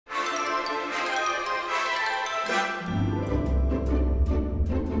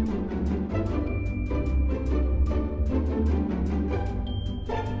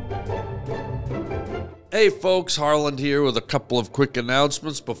Hey folks, Harland here with a couple of quick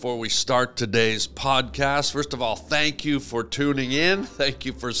announcements before we start today's podcast. First of all, thank you for tuning in. Thank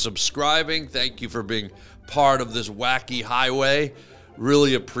you for subscribing. Thank you for being part of this wacky highway.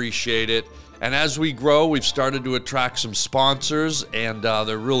 Really appreciate it. And as we grow, we've started to attract some sponsors, and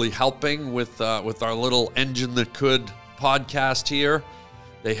they're really helping with our little Engine That Could podcast here.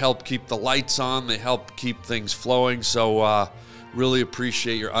 They help keep the lights on. They help keep things flowing. So really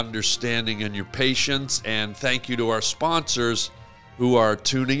appreciate your understanding and your patience. And thank you to our sponsors who are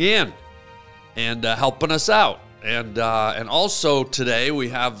tuning in and helping us out. And also today we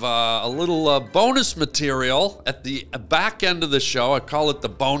have a little bonus material at the back end of the show. I call it the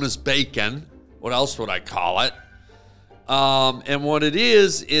bonus bacon. What else would I call it? And what it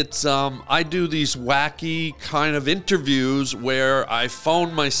is, it's I do these wacky kind of interviews where I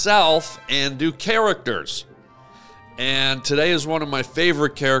phone myself and do characters. And today is one of my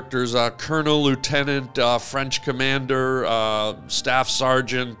favorite characters, Colonel, Lieutenant, French Commander, Staff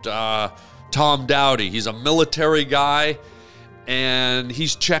Sergeant Tom Dowdy. He's a military guy, and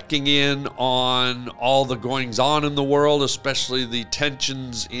he's checking in on all the goings-on in the world, especially the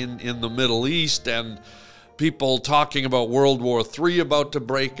tensions in the Middle East and people talking about World War III about to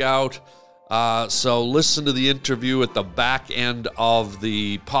break out. So listen to the interview at the back end of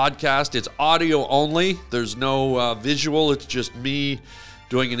the podcast. It's audio only. There's no visual. It's just me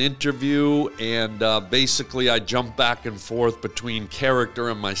doing an interview, and basically I jump back and forth between character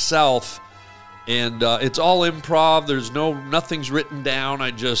and myself, and it's all improv. There's nothing's written down.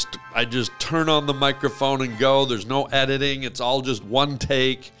 I just turn on the microphone and go. There's no editing. It's all just one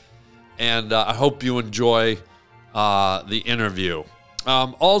take, and I hope you enjoy the interview.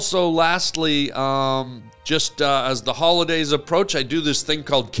 Also, lastly, just as the holidays approach, I do this thing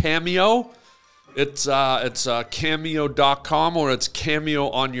called Cameo. It's cameo.com, or it's Cameo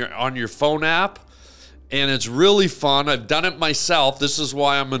on your phone app, and it's really fun. I've done it myself. This is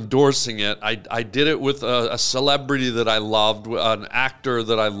why I'm endorsing it. I did it with a celebrity that I loved, an actor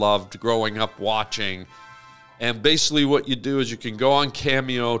that I loved growing up watching. And basically what you do is you can go on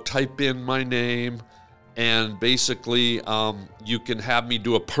Cameo, type in my name, and basically you can have me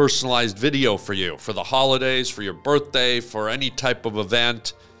do a personalized video for you for the holidays, for your birthday, for any type of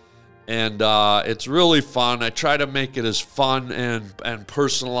event. And it's really fun. I try to make it as fun and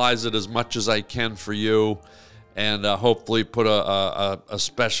personalize it as much as I can for you, and hopefully put a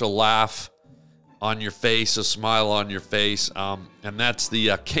special laugh on your face, a smile on your face. And that's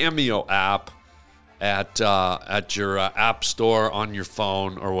the Cameo app at your app store on your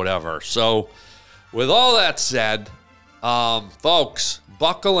phone or whatever. So with all that said, folks,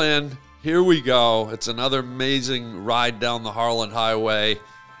 buckle in. Here we go. It's another amazing ride down the Harland Highway.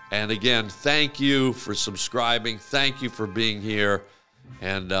 And again, thank you for subscribing. Thank you for being here.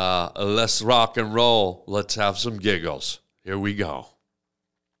 And let's rock and roll. Let's have some giggles. Here we go.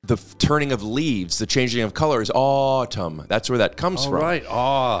 The turning of leaves, the changing of colors, autumn. That's where that comes from.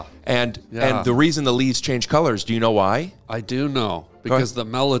 Right. And the reason the leaves change colors, do you know why? I do know. Because the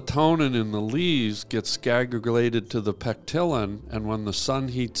melatonin in the leaves gets aggregated to the pectillin, and when the sun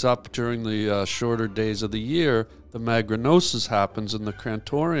heats up during the shorter days of the year, the magranosis happens in the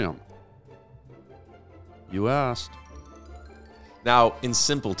crantorium. You asked. Now, in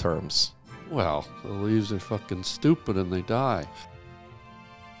simple terms. Well, the leaves are fucking stupid and they die.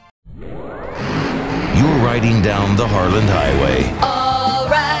 You're riding down the Harland Highway. All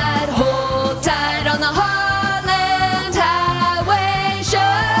right, hold tight on the Harland Highway Show.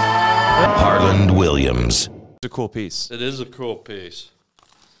 Harland Williams. It's a cool piece. It is a cool piece.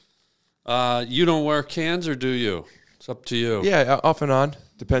 You don't wear cans, or do you? It's up to you. Yeah, off and on.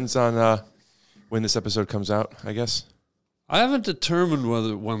 Depends on when this episode comes out, I guess. I haven't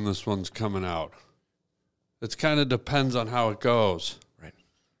determined when this one's coming out. It kind of depends on how it goes. Right.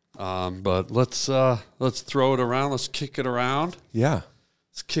 But let's throw it around. Let's kick it around. Yeah.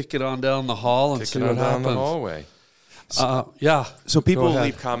 Let's kick it on down the hall and see what happens. Down the hallway. Yeah. So people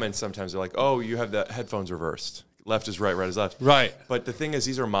leave comments sometimes. They're like, "Oh, you have the headphones reversed. Left is right, right is left." Right. But the thing is,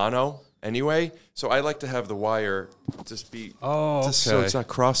 these are mono anyway. So I like to have the wire just be so it's not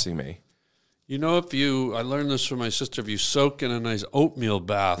crossing me. You know, I learned this from my sister. If you soak in a nice oatmeal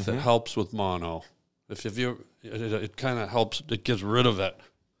bath, it helps with mono. It kind of helps. It gets rid of it.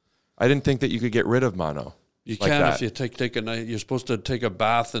 I didn't think that you could get rid of mono. You like can that. if you take a night. You're supposed to take a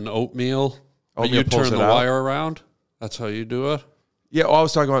bath in oatmeal. Oatmeal you turn the out. wire around. That's how you do it. Yeah, well, I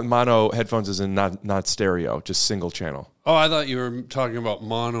was talking about mono headphones as in not stereo, just single channel. Oh, I thought you were talking about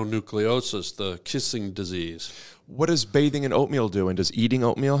mononucleosis, the kissing disease. What does bathing in oatmeal do, and does eating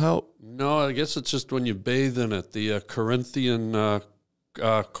oatmeal help? No, I guess it's just when you bathe in it. The Corinthian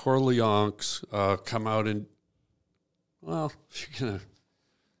Corleones come out in, well, you're going to.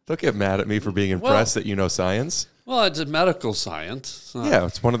 Don't get mad at me for being impressed that you know science. Well, it's a medical science. Yeah,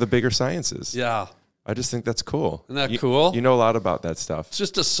 it's one of the bigger sciences. Yeah. I just think that's cool. Isn't that cool? You know a lot about that stuff. It's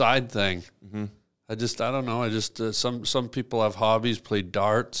just a side thing. Mm-hmm. I don't know. I just, some people have hobbies, play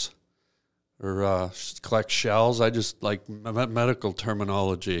darts or collect shells. I just like medical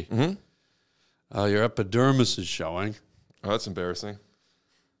terminology. Mm-hmm. Your epidermis is showing. Oh, that's embarrassing.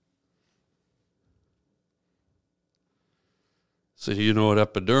 So you know what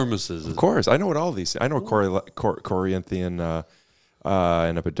epidermis is? Of course. I know what all these. I know Corinthian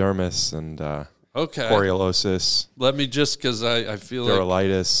and epidermis and coriolis. Let me just, because I feel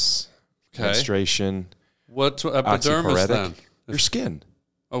dermatitis, menstruation. What's epidermis then? Your skin.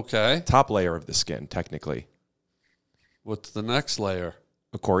 Okay. Top layer of the skin, technically. What's the next layer?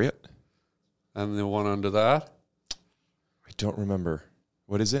 A coriate. And the one under that? I don't remember.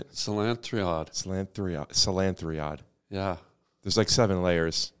 What is it? Salanthriod. Salanthriod. Yeah. There's like 7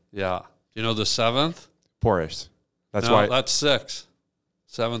 layers. Yeah. Do you know the 7th? Porous. That's no, why. That's 6.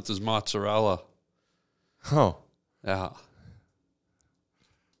 7th is mozzarella. Oh. Yeah.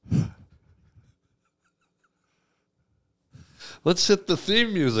 Let's hit the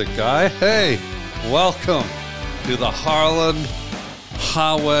theme music, guy. Hey, welcome to the Harland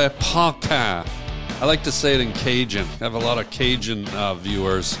Highway Podcast. I like to say it in Cajun. I have a lot of Cajun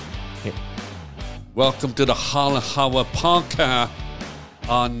viewers. Welcome to the Harland Highway Podcast.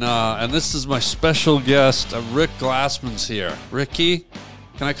 And this is my special guest, Rick Glassman's here. Ricky?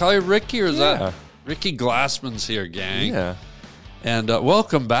 Can I call you Ricky, or is that Ricky Glassman's here, gang? Yeah. And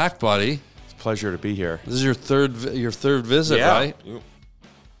welcome back, buddy. It's a pleasure to be here. This is your third visit, right? Yep.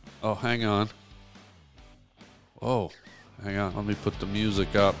 Oh, hang on. Oh, hang on. Let me put the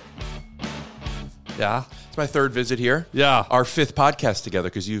music up. Yeah? It's my 3rd visit here. Yeah. Our 5th podcast together,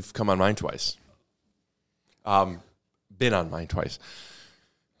 because you've come on mine twice. Been on mine twice.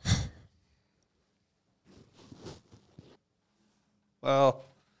 Well,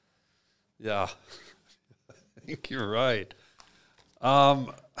 yeah. I think you're right. How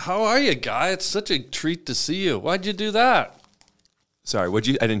are you, guy? It's such a treat to see you. Why'd you do that? Sorry, I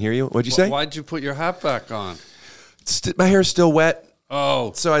didn't hear you. What'd you say? Why'd you put your hat back on? My hair's still wet.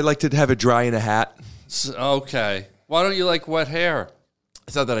 Oh. So I like to have it dry in a hat. Okay. Why don't you like wet hair?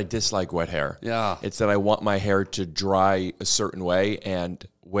 It's not that I dislike wet hair. Yeah. It's that I want my hair to dry a certain way, and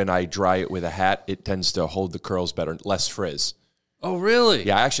when I dry it with a hat, it tends to hold the curls better, less frizz. Oh, really?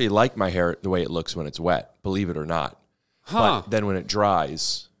 Yeah, I actually like my hair the way it looks when it's wet, believe it or not. Huh. But then when it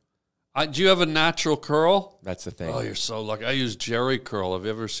dries... do you have a natural curl? That's the thing. Oh, you're so lucky. I use Jerry curl. Have you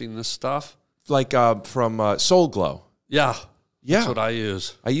ever seen this stuff? Like from Soul Glow. Yeah. Yeah. That's what I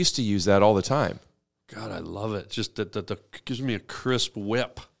use. I used to use that all the time. God, I love it. Just that gives me a crisp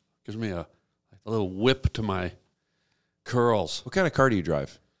whip. Gives me a little whip to my curls. What kind of car do you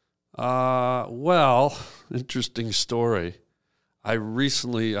drive? Well, interesting story. I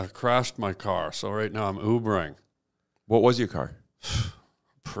recently crashed my car, so right now I'm Ubering. What was your car?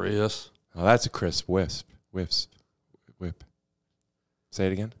 Prius. Oh, that's a crisp whip. Say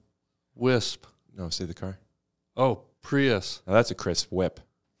it again. Wisp. No, say the car. Oh, Prius. Now that's a crisp whip.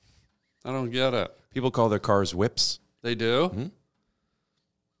 I don't get it. People call their cars whips. They do? Mm-hmm.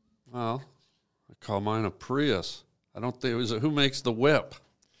 Well, I call mine a Prius. I don't think who makes the whip?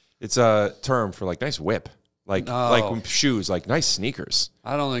 It's a term for like nice whip. Like shoes, like nice sneakers.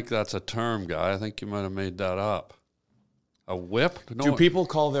 I don't think that's a term, guy. I think you might have made that up. A whip? No, do people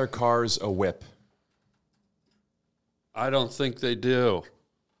call their cars a whip? I don't think they do.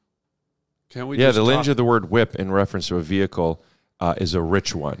 Can we? Yeah, the lineage of the word whip in reference to a vehicle is a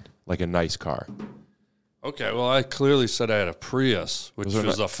rich one, like a nice car. Okay, well, I clearly said I had a Prius, which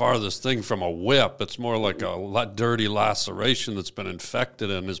was the farthest thing from a whip. It's more like a dirty laceration that's been infected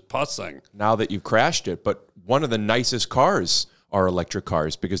and is pussing. Now that you've crashed it, but one of the nicest cars are electric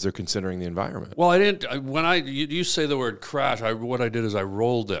cars because they're considering the environment. Well, I didn't. When you say the word crash, what I did is I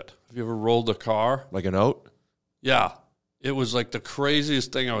rolled it. Have you ever rolled a car? Like an oat? Yeah. It was like the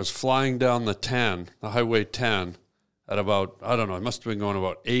craziest thing. I was flying down the Highway 10 at about, I don't know, I must have been going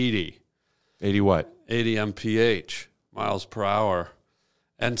about 80. 80 what? 80 mph, miles per hour.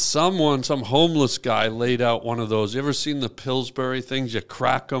 And some homeless guy laid out one of those. You ever seen the Pillsbury things? You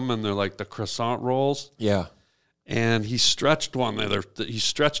crack them and they're like the croissant rolls? Yeah. And he stretched one there. He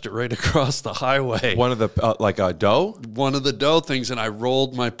stretched it right across the highway. One of the, like a dough? One of the dough things, and I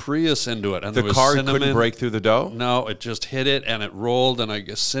rolled my Prius into it. And the there was car cinnamon. Couldn't break through the dough? No, it just hit it, and it rolled, and I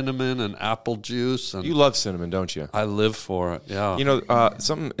guess cinnamon and apple juice. And you love cinnamon, don't you? I live for it, yeah. You know,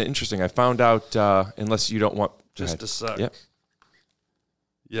 something interesting. I found out, unless you don't want... Just a sec. Yep.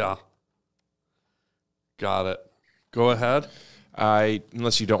 Yeah. Got it. Go ahead.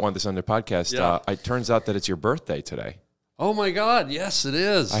 Unless you don't want this on the podcast, it turns out that it's your birthday today. Oh, my God. Yes, it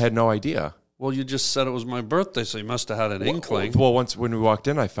is. I had no idea. Well, you just said it was my birthday, so you must have had an inkling. Well, once when we walked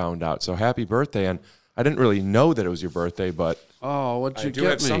in, I found out. So happy birthday. And I didn't really know that it was your birthday, but what'd you do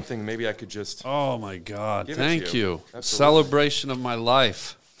get have me? Something. Maybe I could just... Oh, my God. Give Thank you. Absolutely. Celebration of my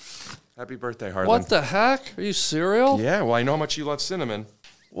life. Happy birthday, Harland. What the heck? Are you cereal? Yeah, well, I know how much you love cinnamon.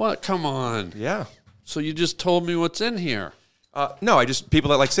 What? Come on. Yeah. So you just told me what's in here. No,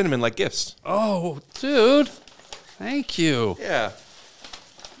 people that like cinnamon like gifts. Oh, dude. Thank you. Yeah.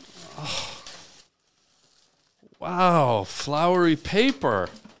 Oh. Wow. Flowery paper.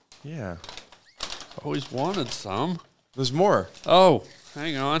 Yeah. Always wanted some. There's more. Oh,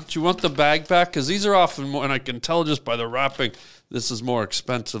 hang on. Do you want the bag back? Because these are often more, and I can tell just by the wrapping, this is more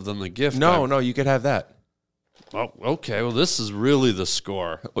expensive than the gift bag. No, you could have that. Oh, okay. Well, this is really the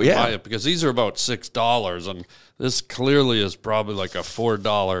score. Oh, yeah. Because these are about $6, and this clearly is probably like a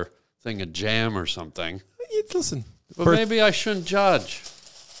 $4 thing of jam or something. Listen. But maybe I shouldn't judge.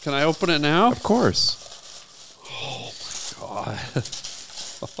 Can I open it now? Of course. Oh, my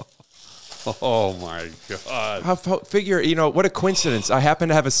God. Oh, my God. Figure, what a coincidence. I happen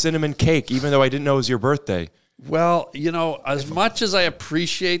to have a cinnamon cake, even though I didn't know it was your birthday. Well, as much as I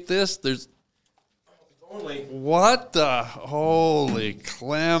appreciate this, there's... What the holy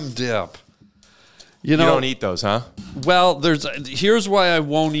clam dip? You don't eat those, huh? Well, here's why I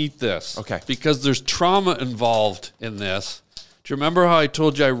won't eat this. Okay. Because there's trauma involved in this. Do you remember how I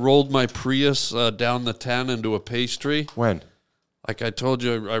told you I rolled my Prius down the 10 into a pastry? When? Like I told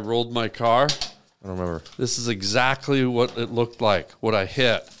you I rolled my car? I don't remember. This is exactly what it looked like, what I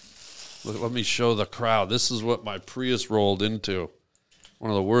hit. Let me show the crowd. This is what my Prius rolled into. One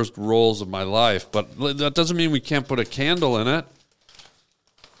of the worst rolls of my life. But that doesn't mean we can't put a candle in it.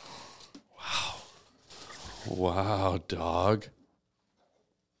 Wow. Wow, dog.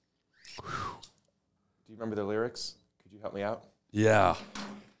 Do you remember the lyrics? Could you help me out? Yeah.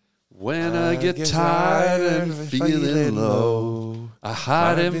 When I get tired and feeling low, I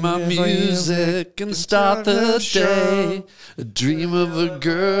hide in my music and start the day. A dream of a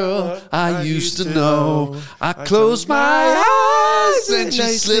girl I used to know. I close my eyes and she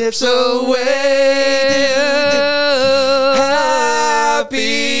slips away.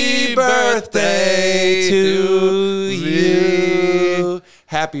 Happy birthday to you.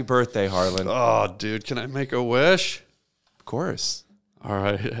 Happy birthday, Harland. Oh, dude, can I make a wish? Of course. All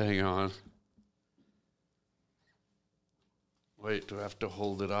right, hang on. Wait, do I have to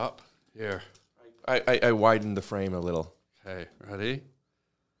hold it up? Here. I widened the frame a little. Okay, ready?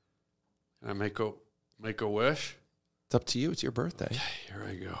 Can I make a wish? It's up to you. It's your birthday. Okay, here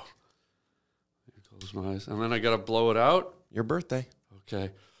I go. Close my eyes. And then I got to blow it out? Your birthday.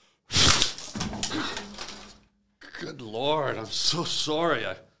 Okay. Good Lord, I'm so sorry.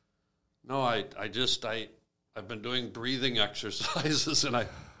 I've been doing breathing exercises, and I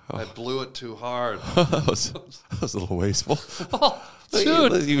blew it too hard. that was a little wasteful. Oh,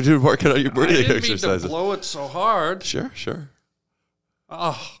 dude. You've been working on your breathing exercises. I didn't mean to blow it so hard. Sure.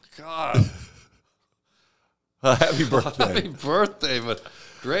 Oh, God. Happy birthday. Happy birthday, but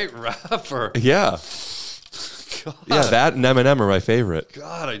great rapper. Yeah. God. Yeah, that and Eminem are my favorite.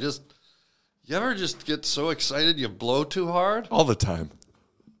 God, you ever just get so excited you blow too hard? All the time.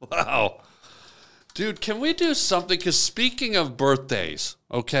 Wow. Dude, can we do something? Because speaking of birthdays,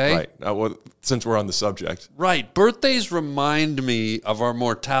 okay? Right. Well, since we're on the subject. Right. Birthdays remind me of our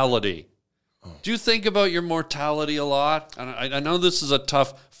mortality. Oh. Do you think about your mortality a lot? And I know this is a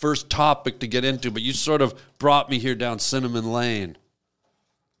tough first topic to get into, but you sort of brought me here down Cinnamon Lane.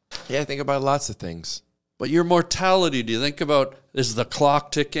 Yeah, I think about lots of things. But your mortality, do you think about, is the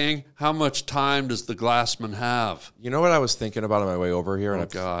clock ticking? How much time does the Glassman have? You know what I was thinking about on my way over here? Oh,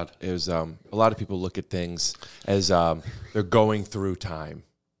 God. Is a lot of people look at things as they're going through time,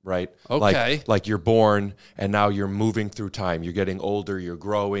 right? Okay. Like you're born, and now you're moving through time. You're getting older, you're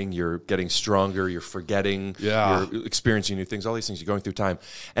growing, you're getting stronger, you're forgetting, yeah. You're experiencing new things, all these things, you're going through time.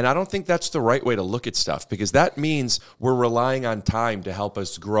 And I don't think that's the right way to look at stuff, because that means we're relying on time to help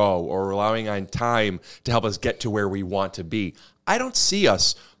us grow, or relying on time to help us get to where we want to be. I don't see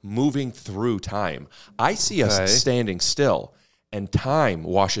us moving through time. I see us standing still, and time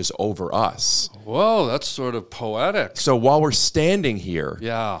washes over us. Whoa, that's sort of poetic. So while we're standing here,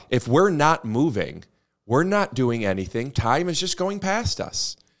 yeah, if we're not moving, we're not doing anything. Time is just going past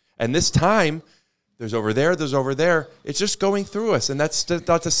us. And this time, there's over there. It's just going through us. And that's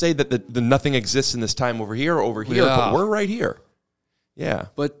not to say that the nothing exists in this time over here, but we're right here. Yeah.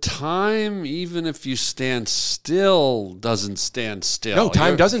 But time, even if you stand still, doesn't stand still. No,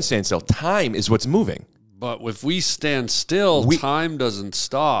 time doesn't stand still. Time is what's moving. But if we stand still, time doesn't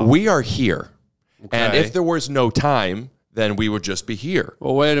stop. We are here. Okay. And if there was no time, then we would just be here.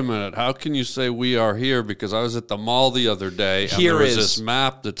 Well, wait a minute. How can you say we are here? Because I was at the mall the other day, and there was this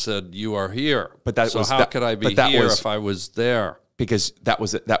map that said you are here. But that so how could I be here if I was there? Because that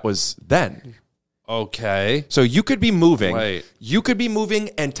was then. Okay. So you could be moving. Wait. You could be moving,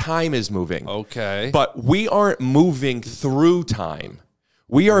 and time is moving. Okay. But we aren't moving through time.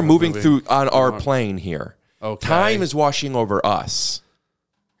 We are moving through on our plane here. Okay. Time is washing over us.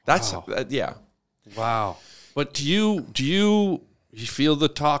 That's yeah. Wow. But do you feel the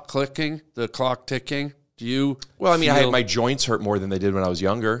clock ticking? Do you? Well, I mean, my joints hurt more than they did when I was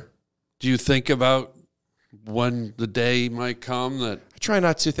younger. Do you think about when the day might come that? I try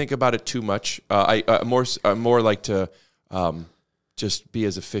not to think about it too much. I more like to just be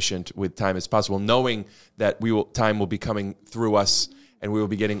as efficient with time as possible, knowing that time will be coming through us, and we will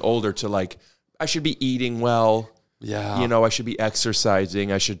be getting older. To like, I should be eating well. Yeah. You know, I should be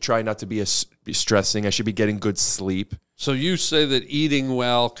exercising. I should try not to be stressing. I should be getting good sleep. So you say that eating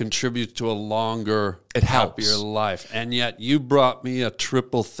well contributes to a longer, happier life. And yet you brought me a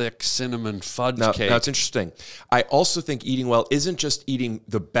triple thick cinnamon fudge cake. Now, it's interesting. I also think eating well isn't just eating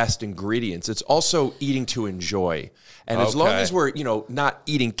the best ingredients. It's also eating to enjoy. And as long as we're, not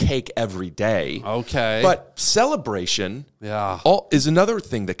eating cake every day. Okay. But celebration is another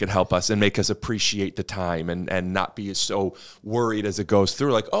thing that could help us and make us appreciate the time and not be so worried as it goes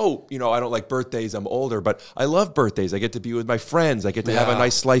through. Like, I don't like birthdays. I'm older, but I love birthdays. I get to be with my friends. I get to have a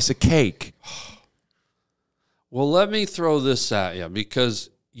nice slice of cake. Well, let me throw this at you, because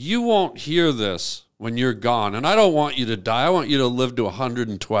you won't hear this when you're gone. And I don't want you to die. I want you to live to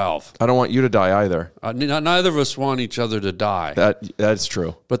 112. I don't want you to die either. Neither of us want each other to die. That's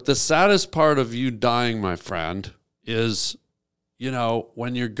true. But the saddest part of you dying, my friend, is,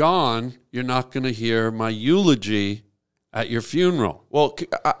 when you're gone, you're not going to hear my eulogy at your funeral. Well,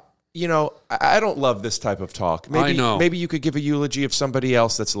 I don't love this type of talk. I know. Maybe you could give a eulogy of somebody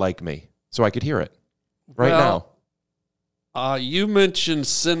else that's like me, so I could hear it now. You mentioned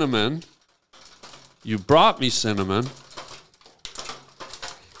cinnamon. You brought me cinnamon.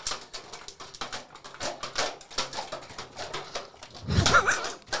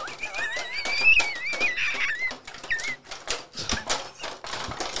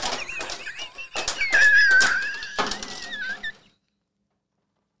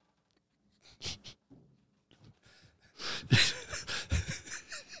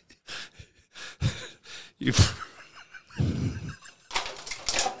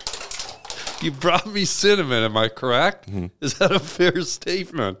 You brought me cinnamon, am I correct? Mm-hmm. Is that a fair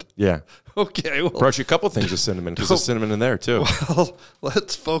statement? Yeah. Okay. Well, brought you a couple things of cinnamon, because there's cinnamon in there, too. Well,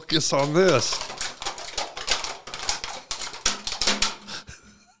 let's focus on this.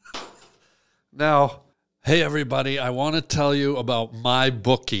 Now, hey, everybody, I want to tell you about my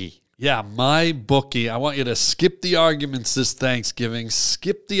bookie. Yeah, my bookie. I want you to skip the arguments this Thanksgiving.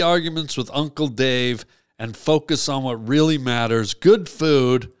 Skip the arguments with Uncle Dave and focus on what really matters. Good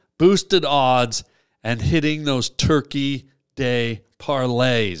food, boosted odds, and hitting those Turkey Day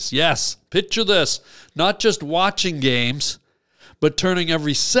parlays. Yes, picture this. Not just watching games, but turning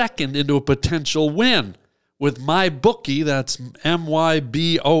every second into a potential win. With my bookie, that's MYBOOKIE,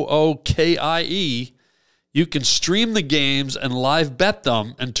 you can stream the games and live bet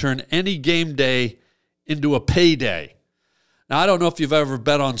them and turn any game day into a payday. Now, I don't know if you've ever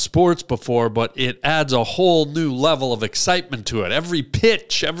bet on sports before, but it adds a whole new level of excitement to it. Every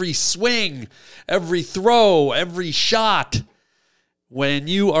pitch, every swing, every throw, every shot. When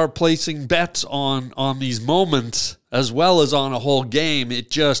you are placing bets on these moments as well as on a whole game,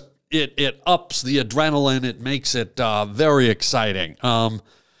 it ups the adrenaline. It makes it very exciting.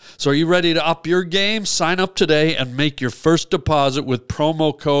 So are you ready to up your game? Sign up today and make your first deposit with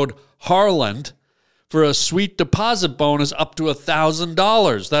promo code Harland for a sweet deposit bonus up to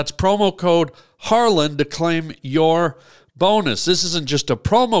 $1,000. That's promo code Harland to claim your bonus. This isn't just a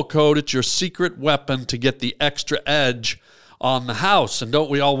promo code. It's your secret weapon to get the extra edge on the house. And don't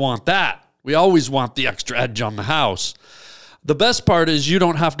we all want that? We always want the extra edge on the house. The best part is you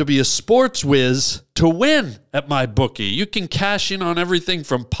don't have to be a sports whiz to win at MyBookie. You can cash in on everything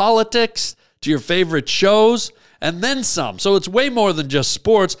from politics to your favorite shows and then some. So it's way more than just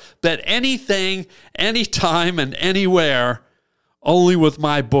sports. Bet anything, anytime, and anywhere, only with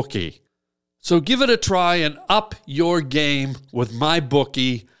MyBookie. So give it a try and up your game with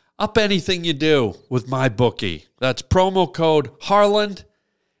MyBookie. Up anything you do with MyBookie. That's promo code Harland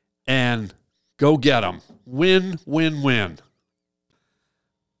and go get them. Win, win, win.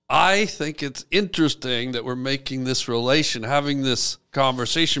 I think it's interesting that we're making this relation, having this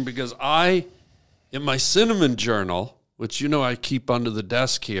conversation, because I, in my cinnamon journal, which I keep under the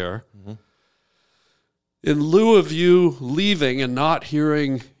desk here, in lieu of you leaving and not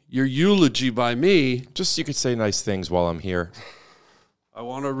hearing your eulogy by me, Just you could say nice things while I'm here. I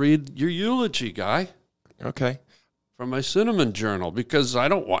want to read your eulogy, Guy, Okay. from my cinnamon journal, because I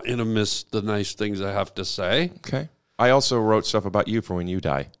don't want you to miss the nice things I have to say. Okay. I also wrote stuff about you for when you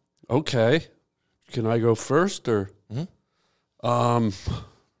die. Okay. Can I go first or? And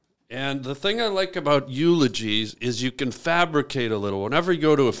the thing I like about eulogies is you can fabricate a little. Whenever you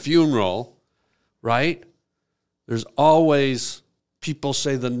go to a funeral, right? There's always people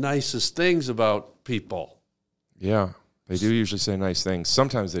say the nicest things about people. Yeah. They do usually say nice things.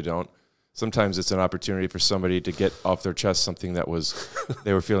 Sometimes they don't. Sometimes it's an opportunity for somebody to get off their chest something that was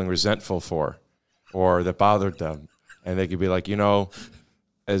they were feeling resentful for or that bothered them. And they could be like,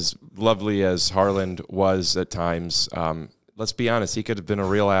 as lovely as Harland was at times, let's be honest, he could have been a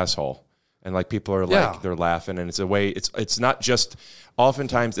real asshole. And like people are like, they're laughing. And it's a way, it's not just,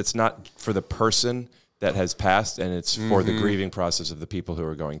 oftentimes it's not for the person that has passed, and it's for the grieving process of the people who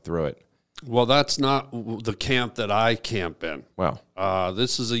are going through it. Well, that's not the camp that I camp in. Well,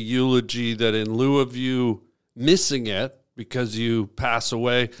 this is a eulogy that in lieu of you missing it because you pass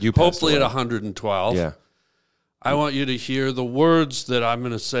away, hopefully at 112, yeah. I want you to hear the words that I'm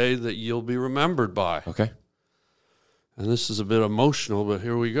going to say that you'll be remembered by. Okay. And this is a bit emotional, but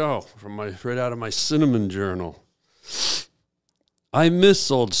here we go, from right out of my cinnamon journal. I miss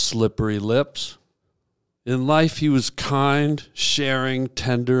old Slippery Lips. In life he was kind, sharing,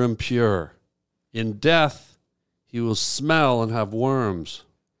 tender, and pure. In death he will smell and have worms.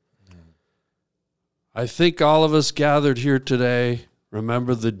 I think all of us gathered here today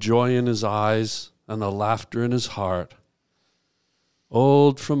remember the joy in his eyes and the laughter in his heart.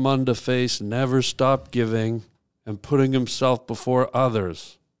 Old Fremunda Face never stopped giving and putting himself before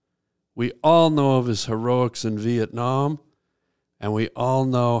others. We all know of his heroics in Vietnam, and we all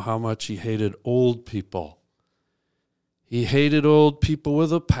know how much he hated old people. He hated old people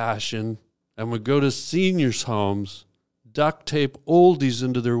with a passion and would go to seniors' homes, duct tape oldies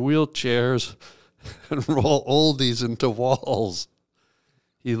into their wheelchairs, and roll oldies into walls.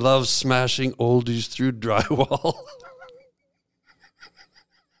 He loved smashing oldies through drywall.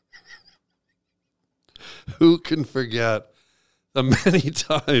 Who can forget the many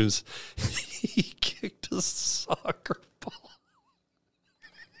times he kicked a soccer ball?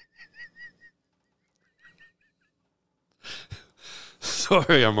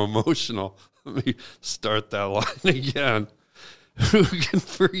 Sorry, I'm emotional. Let me start that line again. Who can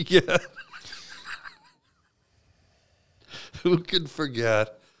forget? Who can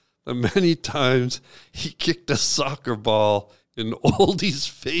forget the many times he kicked a soccer ball in oldies'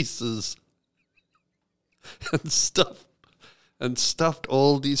 faces and stuffed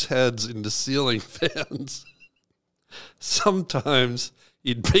oldies' heads into ceiling fans? Sometimes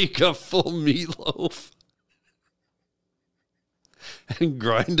he'd bake a full meatloaf and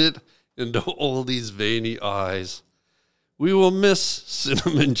grind it into oldies' veiny eyes. We will miss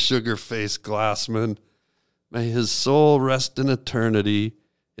Cinnamon Sugar Face Glassman. May his soul rest in eternity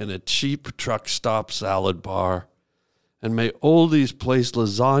in a cheap truck stop salad bar. And may oldies place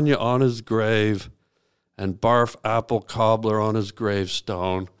lasagna on his grave and barf apple cobbler on his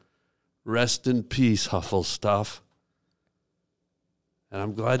gravestone. Rest in peace, Huffle Stuff. And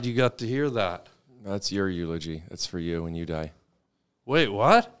I'm glad you got to hear that. That's your eulogy. That's for you when you die. Wait,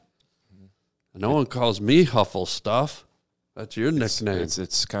 what? No one calls me Huffle Stuff. That's your nickname.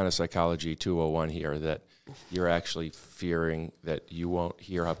 It's kind of psychology 201 here, that you're actually fearing that you won't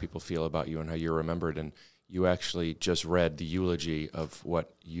hear how people feel about you and how you're remembered, and you actually just read the eulogy of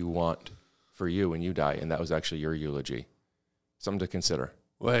what you want for you when you die, and that was actually your eulogy. Something to consider.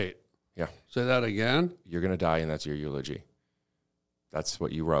 Wait. Yeah. Say that again? You're going to die, and that's your eulogy. That's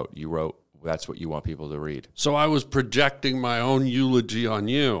what you wrote. You wrote, that's what you want people to read. So I was projecting my own eulogy on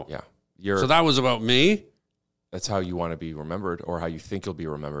you. Yeah. So that was about me? That's how you want to be remembered, or how you think you'll be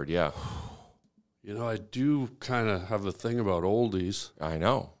remembered, yeah. I do kind of have a thing about oldies. I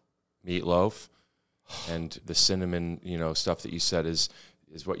know. Meatloaf and the cinnamon, stuff that you said is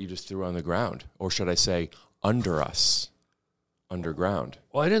what you just threw on the ground. Or should I say, under us, underground.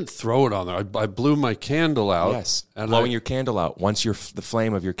 Well, I didn't throw it on there. I blew my candle out. Yes, and blowing your candle out. Once the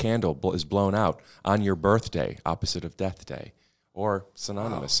flame of your candle is blown out on your birthday, opposite of Death Day. Or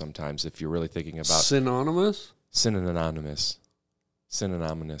synonymous sometimes if you're really thinking about... Synonymous? Synonymous,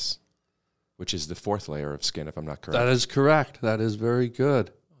 which is the fourth layer of skin, if I'm not correct. That is correct. That is very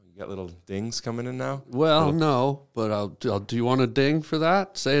good. You got little dings coming in now? Well, no, but I'll. Do you want a ding for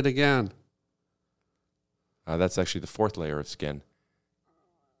that? Say it again. That's actually the fourth layer of skin.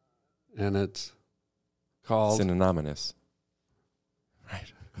 And it's called synonymous.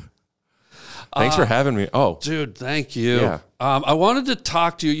 Right. Thanks for having me. Oh, dude, thank you. Yeah. I wanted to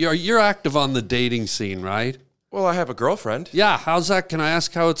talk to you. You're active on the dating scene, right? well, I have a girlfriend. Yeah. How's that? Can I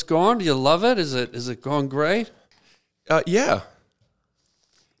ask how it's going? Do you love it? Is it going great? Yeah.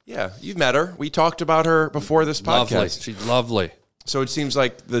 Yeah, you've met her. We talked about her before this podcast. Lovely. She's lovely. So it seems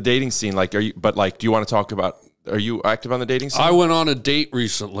like the dating scene, like, do you want to talk about, are you active on the dating scene? I went on a date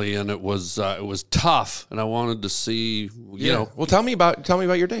recently, and it was tough, and I wanted to see, you know. Well, tell me about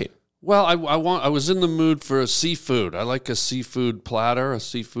your date. Well, I was in the mood for a seafood. I like a seafood platter, a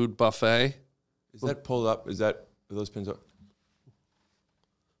seafood buffet. Is that pulled up? Are those pins up?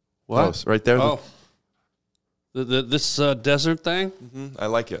 What? Those, right there. Oh. This desert thing? Mm-hmm. I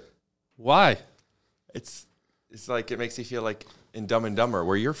like it. Why? It's like, it makes you feel like in Dumb and Dumber,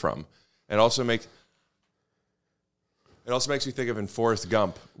 where you're from. It also makes me think of in Forrest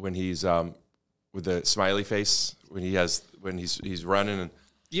Gump when he's with the smiley face when he's running and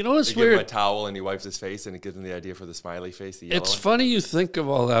you know, it's they give him weird. a towel and he wipes his face and it gives him the idea for the smiley face. The yellow It's one. funny you think of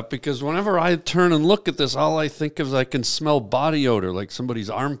all that because whenever I turn and look at this, all I think of is I can smell body odor, like somebody's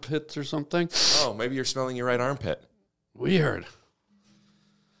armpits or something. Oh, maybe you're smelling your right armpit. Weird.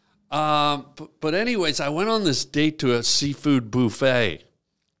 But anyways, I went on this date to a seafood buffet.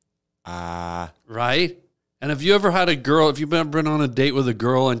 Right? And have you ever had a girl, have you been on a date with a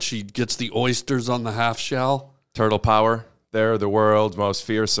girl and she gets the oysters on the half shell? Turtle power. They're the world's most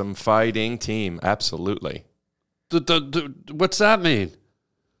fearsome fighting team. Absolutely. What's that mean?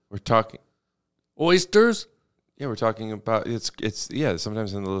 We're talking Oysters? Yeah, we're talking about yeah,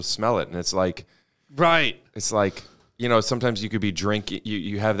 sometimes they'll smell it and it's like Right. it's like, you know, sometimes you could be drinking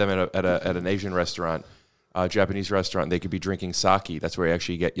you have them at an Asian restaurant, Japanese restaurant, they could be drinking sake. That's where you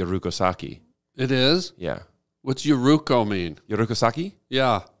actually get Yoruko sake. It is? Yeah. What's Yoruko mean? Yoruko sake?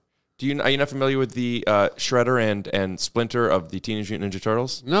 Yeah. Are you not familiar with the Shredder and Splinter of the Teenage Mutant Ninja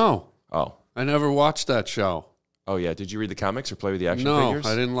Turtles? No. Oh. I never watched that show. Oh, yeah. Did you read the comics or play with the action No, figures?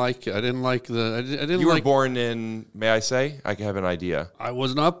 I didn't like it. I didn't like You were born in, may I say? I have an idea. I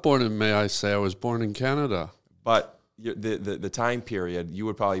was not born in, may I say. I was born in Canada. But the time period, you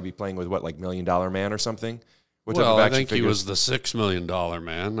would probably be playing with what, like $1 Million Man or something? What Well, type of I action think he figures? was the $6 million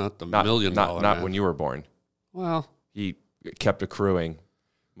man, not the $1 million man. Not when you were born. Well, He kept accruing,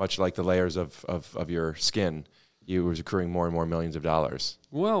 much like the layers of your skin. You was accruing more and more millions of dollars.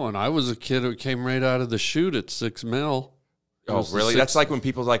 well, when I was a kid, it came right out of the chute at $6 million. Oh, really? That's like when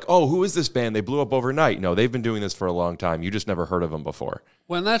people's like, oh, who is this band? They blew up overnight. No, they've been doing this for a long time. You just never heard of them before.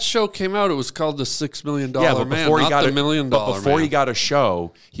 When that show came out, it was called the $6 million Yeah, but man, before he not got the it, $1 million but before man. he got a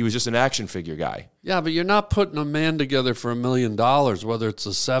show, he was just an action figure guy. Yeah, but you're not putting a man together for $1 million, whether it's the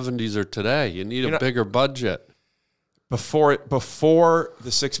 70s or today. You need a bigger budget. Before the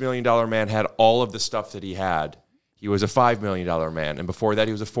 $6 million man had all of the stuff that he had, he was a $5 million man. And before that,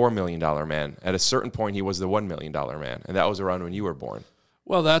 he was a $4 million man. At a certain point, he was the $1 million man. And that was around when you were born.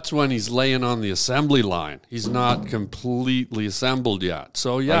 Well, that's when he's laying on the assembly line. He's not completely assembled yet.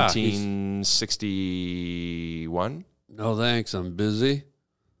 So, yeah. 1961? No, thanks. I'm busy.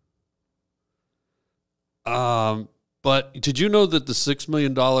 But did you know that the $6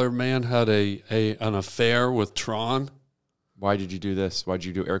 million man had an affair with Tron? Why did you do this? Why did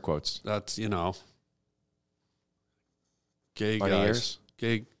you do air quotes? That's, gay Funny guys. ears?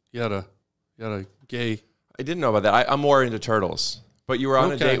 Gay. You had a gay. I didn't know about that. I'm more into turtles. But you were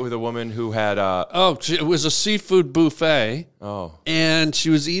on a Okay. date with a woman who had... It was a seafood buffet. Oh. And she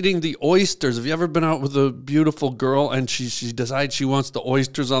was eating the oysters. Have you ever been out with a beautiful girl and she decides she wants the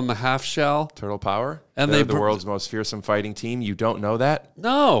oysters on the half shell? Turtle power? And They're they the world's most fearsome fighting team. You don't know that?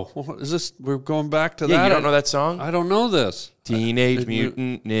 No. Is this? We're going back to Yeah, that? you don't know that song? I don't know this. Teenage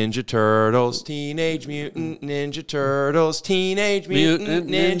Mutant Ninja Turtles, Teenage Mutant Ninja Turtles, Teenage Mutant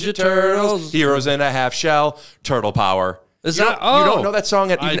Ninja Turtles, heroes in a half shell, turtle power. Is You that? don't- you don't know that song?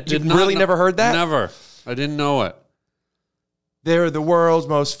 You've really never heard that? Never. I didn't know it. They're the world's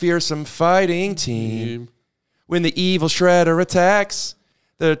most fearsome fighting team. When the evil Shredder attacks,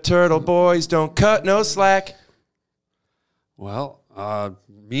 the Turtle Boys don't cut no slack. Well,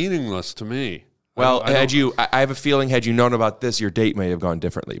 meaningless to me. Well, I don't- I have a feeling had you known about this, your date may have gone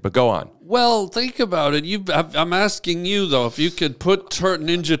differently. But go on. Well, think about it. I'm asking you though, if you could put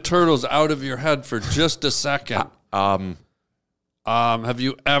Ninja Turtles out of your head for just a second. Have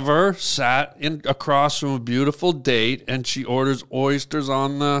you ever sat across from a beautiful date and she orders oysters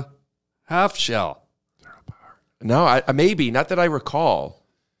on the half shell? No, maybe not that I recall.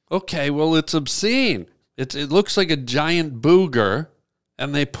 Okay, well, it's obscene. It looks like a giant booger,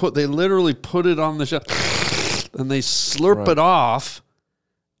 and they literally put it on the shelf, and they slurp it off,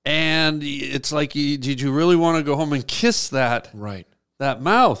 and it's like, did you really want to go home and kiss that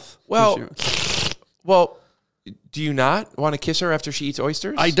mouth? Well, do you not want to kiss her after she eats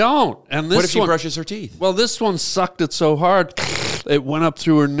oysters? I don't. And this what if she brushes her teeth? Well, this one sucked it so hard, it went up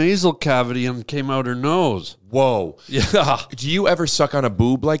through her nasal cavity and came out her nose. Whoa. Yeah. Do you ever suck on a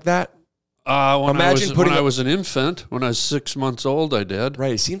boob like that? When I was an infant, when I was 6 months old, I did.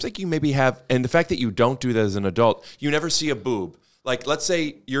 Right. It seems like you maybe have, and the fact that you don't do that as an adult, you never see a boob. Like, let's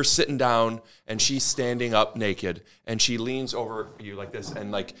say you're sitting down and she's standing up naked and she leans over you like this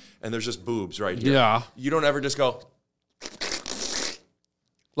and there's just boobs right here. Yeah. You don't ever just go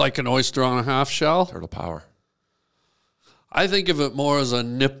like an oyster on a half shell? Turtle power. I think of it more as a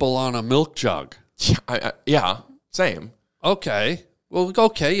nipple on a milk jug. Yeah, same. Okay. Well,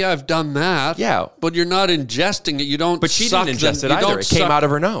 okay, yeah, I've done that. Yeah. But you're not ingesting it. You don't But she didn't ingest it either. It came out of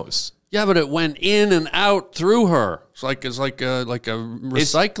her nose. Yeah, but it went in and out through her. It's like a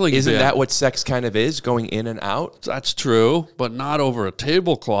recycling Isn't bin. that what sex kind of is, going in and out? That's true, but not over a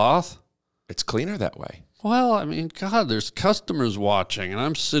tablecloth. It's cleaner that way. Well, I mean, God, there's customers watching, and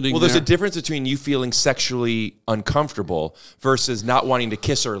I'm sitting Well, there. there's a difference between you feeling sexually uncomfortable versus not wanting to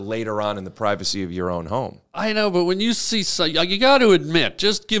kiss her later on in the privacy of your own home. I know, but when you see, you got to admit,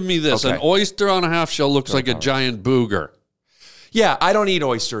 just give me this. Okay. An oyster on a half shell looks like a giant booger. Yeah, I don't eat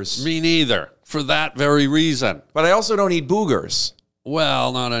oysters. Me neither, for that very reason. But I also don't eat boogers.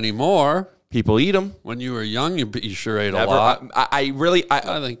 Well, not anymore. People eat them. When you were young, you sure ate a lot. I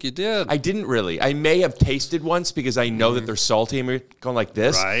think you did. I didn't really. I may have tasted once because I know that they're salty and we're going like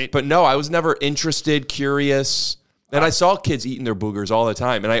this. Right. But no, I was never interested, curious. And I saw kids eating their boogers all the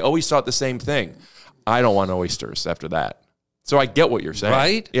time. And I always thought the same thing. I don't want oysters after that. So I get what you're saying.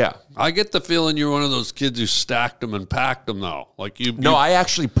 Right? Yeah. I get the feeling you're one of those kids who stacked them and packed them, though. No, I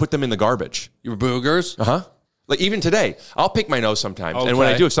actually put them in the garbage. Your boogers? Uh-huh. Like even today, I'll pick my nose sometimes. Okay. And when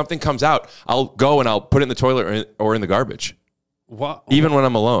I do, if something comes out, I'll go and I'll put it in the toilet or in the garbage. What? Even when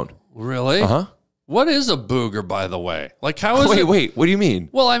I'm alone. Really? Uh-huh. What is a booger, by the way? Like, how is it? Wait, what do you mean?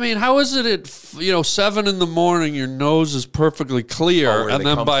 Well, I mean, how is it at 7 in the morning, your nose is perfully clear, and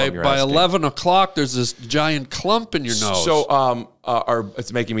then by 11 o'clock, there's this giant clump in your nose. So,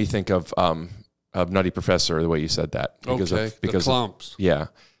 it's making me think of Nutty Professor, the way you said that. Because the clumps. Yeah.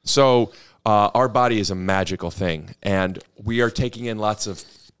 So, our body is a magical thing, and we are taking in lots of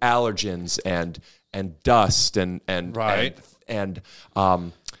allergens and dust and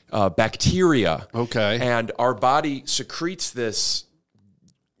bacteria. Okay. And our body secretes this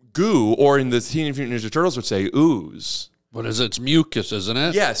goo, or in the Teenage Mutant Ninja Turtles would say ooze. What is it? It's mucus, isn't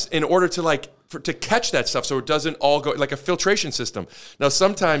it? Yes, in order to to catch that stuff so it doesn't all go, like a filtration system. Now,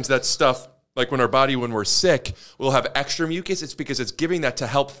 sometimes that stuff, like when we're sick, we'll have extra mucus. It's because it's giving that to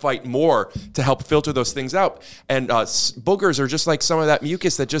help fight more, to help filter those things out. And boogers are just like some of that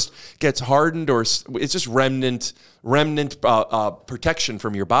mucus that just gets hardened, or it's just remnant protection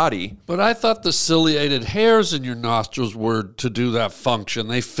from your body. But I thought the ciliated hairs in your nostrils were to do that function.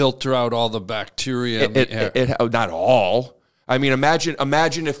 They filter out all the bacteria in the air. Not all. I mean, imagine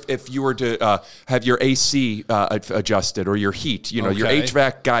if you were to have your AC adjusted, or your heat. Your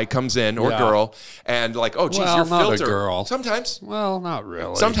HVAC guy comes in, or girl, and your filter. Not a girl. Sometimes. Well, not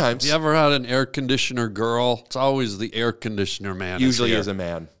really. Sometimes. You ever had an air conditioner girl? It's always the air conditioner man. Usually is a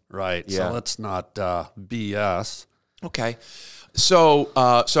man. Right. Yeah. So let's not BS. Okay.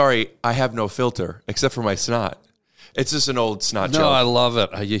 So, sorry, I have no filter except for my snot. It's just an old snot joke. No, I love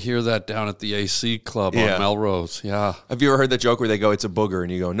it. You hear that down at the AC club on Melrose. Yeah. Have you ever heard that joke where they go, it's a booger,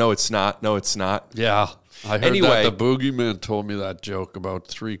 and you go, no, it's not. No, it's not. Yeah. I heard that. The boogeyman told me that joke about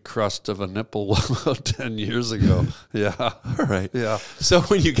 3 crusts of a nipple about 10 years ago. Yeah. All right. Yeah. So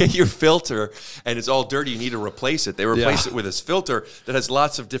when you get your filter and it's all dirty, you need to replace it. They replace it with this filter that has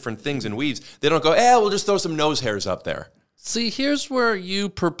lots of different things and weaves. They don't go, we'll just throw some nose hairs up there. See, here's where you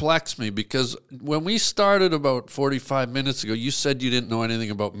perplex me, because when we started about 45 minutes ago, you said you didn't know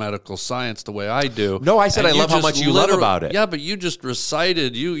anything about medical science the way I do. No, I said I love how much you love about it. Yeah, but you just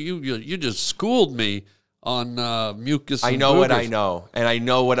recited, you just schooled me on mucus and I know boogers. what I know, and I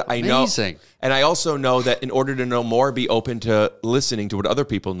know what I know. Amazing. And I also know that in order to know more, be open to listening to what other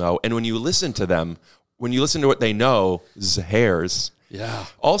people know. And when you listen to them, when you listen to what they know, hairs. Yeah.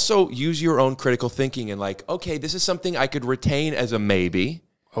 Also, use your own critical thinking and okay, this is something I could retain as a maybe.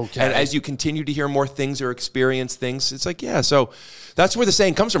 Okay. And as you continue to hear more things or experience things, it's so that's where the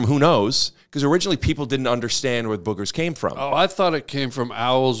saying comes from, who knows? Because originally people didn't understand where boogers came from. Oh, I thought it came from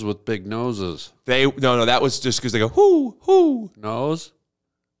owls with big noses. No, that was just because they go, hoo, hoo. Nose?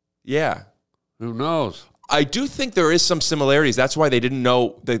 Yeah. Who knows? I do think there is some similarities. That's why they didn't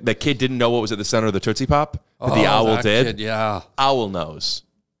know, the kid didn't know what was at the center of the Tootsie Pop. But the owl that did. Kid, yeah. Owl knows.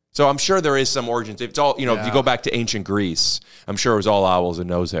 So I'm sure there is some origins. If it's all, if you go back to ancient Greece, I'm sure it was all owls and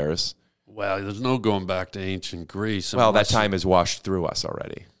nose hairs. Well, there's no going back to ancient Greece. Well, that time has washed through us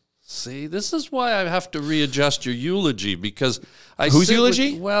already. See, this is why I have to readjust your eulogy, because Whose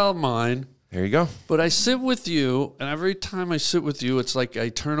eulogy? Well, mine. There you go. But I sit with you, and every time I sit with you, it's like I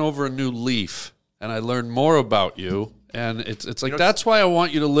turn over a new leaf, and I learn more about you. And it's like, that's why I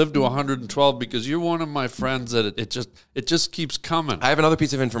want you to live to 112, because you're one of my friends that it just keeps coming. I have another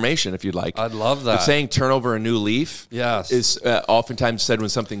piece of information if you'd like. I'd love that. The saying "turn over a new leaf" is oftentimes said when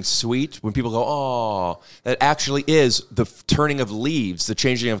something's sweet. When people go, "Oh," that actually is the turning of leaves, the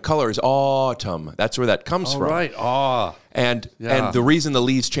changing of color is autumn. That's where that comes from. Right. And the reason the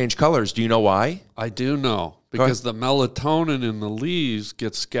leaves change colors, do you know why? I do know. Because the melatonin in the leaves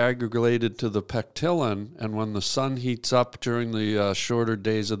gets aggregated to the pectillin, and when the sun heats up during the shorter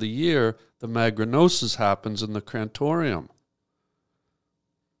days of the year, the magranosis happens in the crantorium.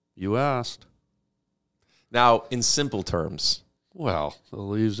 You asked. Now, in simple terms. Well, the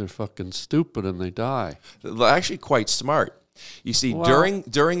leaves are fucking stupid and they die. They're actually quite smart. You see, during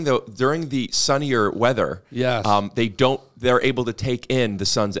the sunnier weather, they're able to take in the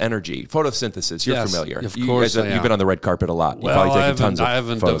sun's energy. Photosynthesis, you're familiar. Of course, you've been on the red carpet a lot. Well, You've probably taken tons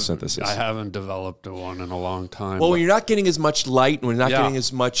of photosynthesis. I haven't developed one in a long time. Well, when you're not getting as much light, when you're not getting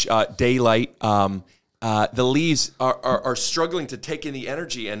as much daylight, the leaves are struggling to take in the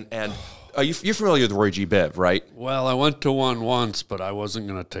energy. And you're familiar with Roy G. Biv, right? Well, I went to one once, but I wasn't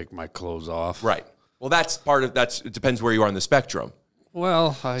going to take my clothes off. Right. Well, it depends where you are on the spectrum.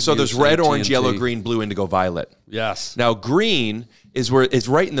 Well, so there's red, orange, yellow, green, blue, indigo, violet. Yes. Now, green is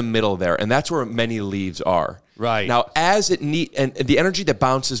right in the middle there, and that's where many leaves are. Right. Now, and the energy that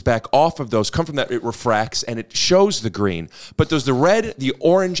bounces back off of those come from that, it refracts and it shows the green. But there's the red, the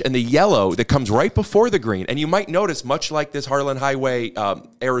orange, and the yellow that comes right before the green. And you might notice, much like this Harland Highway,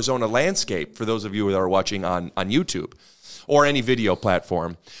 Arizona landscape, for those of you that are watching on YouTube or any video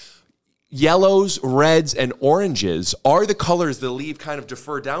platform, yellows, reds, and oranges are the colors the leaf kind of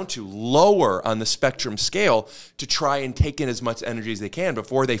defer down to lower on the spectrum scale to try and take in as much energy as they can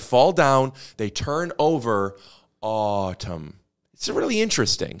before they fall down, they turn over autumn. It's really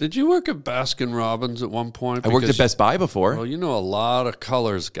interesting. Did you work at Baskin Robbins at one point? I worked at Best Buy before. Well, you know a lot of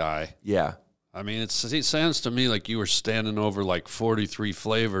colors, guy. Yeah. I mean, it sounds to me like you were standing over like 43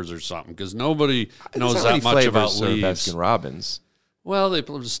 flavors or something, because nobody knows that much about leaves. Baskin Robbins. Well, they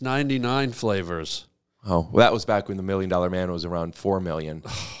put just 99 flavors. Oh, well, that was back when the $1 Million Man was around 4 million.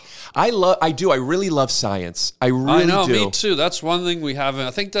 I really love science. I know, do. Me too. That's one thing we haven't.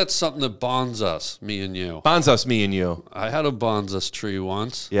 I think that's something that bonds us, me and you. Bonds us, me and you. I had a bonds us tree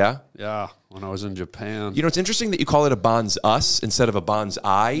once. Yeah? Yeah, when I was in Japan. You know, it's interesting that you call it a bonds us instead of a bonds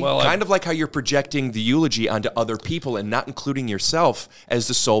I. Well, kind of like how you're projecting the eulogy onto other people and not including yourself as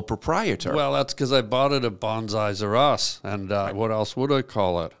the sole proprietor. Well, that's because I bought it at Bonsais or Us. And what else would I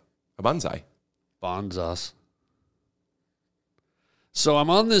call it? A bonsai. Bonds us. So I'm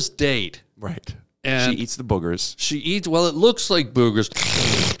on this date. Right. And she eats the boogers. It looks like boogers.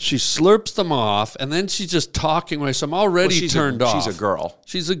 She slurps them off, and then she's just talking away. So I'm already turned off. She's a girl.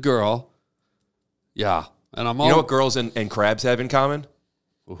 She's a girl. Yeah. And You know what girls and crabs have in common?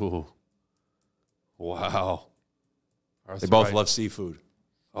 Ooh. Wow. They both love seafood.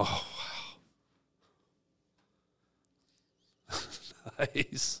 Oh, wow.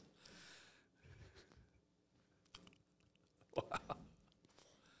 Nice. Wow.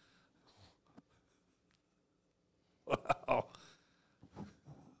 Wow.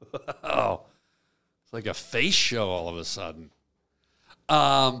 Wow. It's like a face show all of a sudden.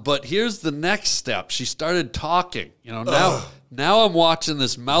 But here's the next step. She started talking. You know, now I'm watching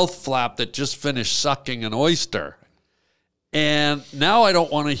this mouth flap that just finished sucking an oyster. And now I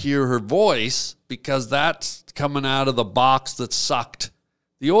don't want to hear her voice because that's coming out of the box that sucked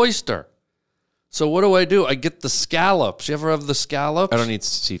the oyster. So what do? I get the scallops. You ever have the scallops? I don't eat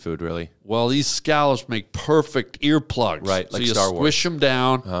seafood, really. Well, these scallops make perfect earplugs. Right, like so you Star Wars. Squish them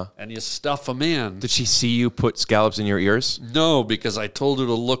down and you stuff them in. Did she see you put scallops in your ears? No, because I told her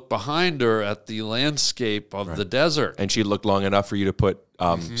to look behind her at the landscape of the desert. And she looked long enough for you to put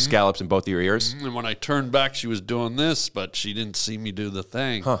scallops in both of your ears? And when I turned back, she was doing this, but she didn't see me do the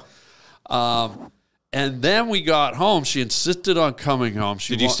thing. And then we got home. She insisted on coming home.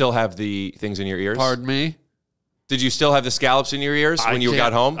 Did you still have the things in your ears? Pardon me? Did you still have the scallops in your ears when you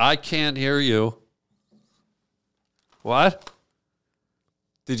got home? I can't hear you. What?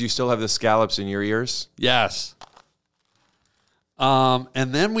 Did you still have the scallops in your ears? Yes.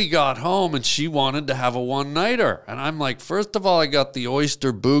 And then we got home, and she wanted to have a one-nighter. And I'm like, first of all, I got the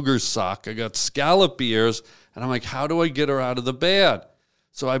oyster booger sock. I got scallop ears. And I'm like, how do I get her out of the bed?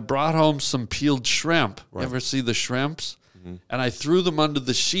 So I brought home some peeled shrimp. Right. You ever see the shrimps? Mm-hmm. And I threw them under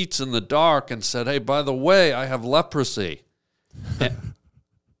the sheets in the dark and said, hey, by the way, I have leprosy.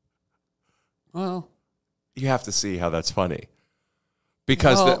 Well, you have to see how that's funny.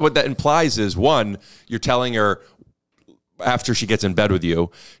 Because what that implies is, one, you're telling her after she gets in bed with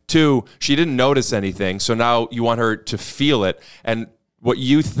you. Two, she didn't notice anything, so now you want her to feel it. And what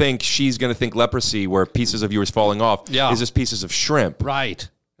you think she's going to think leprosy, where pieces of you is falling off, is just pieces of shrimp. Right.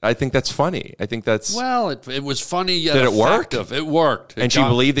 I think that's funny. I think that's... Well, it was funny yet Did it work? It worked. And she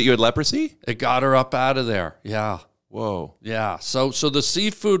believed that you had leprosy? It got her up out of there, yeah. Whoa. Yeah, so the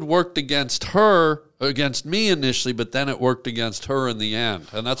seafood worked against me initially, but then it worked against her in the end.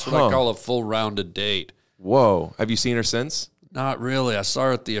 And that's what I call a full-rounded date. Whoa. Have you seen her since? Not really. I saw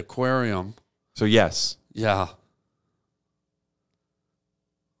her at the aquarium. So yes. Yeah.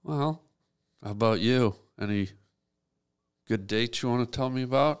 Well, how about you? Any good dates you want to tell me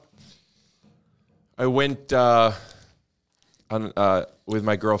about? I went with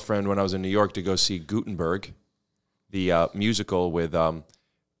my girlfriend when I was in New York to go see Gutenberg, the musical with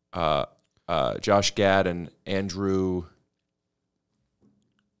Josh Gad and Andrew.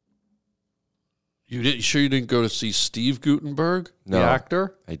 You sure you didn't go to see Steve Gutenberg, the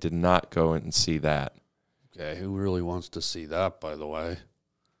actor? I did not go and see that. Okay, who really wants to see that, by the way?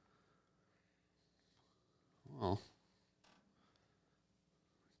 Well,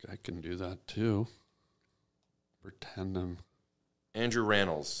 I can do that too. Pretend I'm... Andrew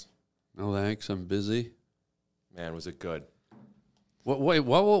Rannells. No thanks, I'm busy. Man, was it good.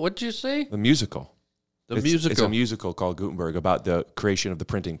 What did you say? The musical. Musical. It's a musical called Gutenberg about the creation of the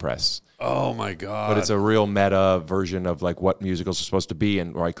printing press. Oh, my God. But it's a real meta version of like what musicals are supposed to be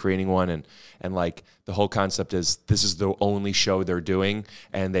and like creating one. And like the whole concept is this is the only show they're doing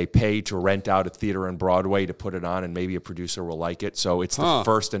and they pay to rent out a theater on Broadway to put it on and maybe a producer will like it. So it's the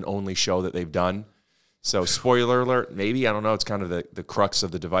first and only show that they've done. So spoiler alert, maybe, I don't know, it's kind of the crux of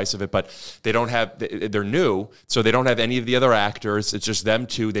the device of it, but they don't have, they're new, so they don't have any of the other actors. It's just them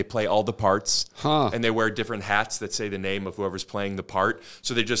two. They play all the parts, and they wear different hats that say the name of whoever's playing the part.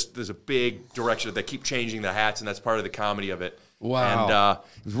 So there's a big direction. They keep changing the hats, and that's part of the comedy of it. Wow. And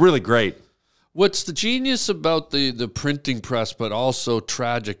it was really great. What's the genius about the printing press, but also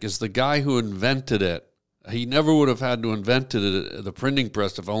tragic, is the guy who invented it. He never would have had to invent it, the printing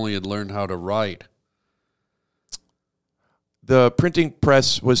press, if only he'd learned how to write. The printing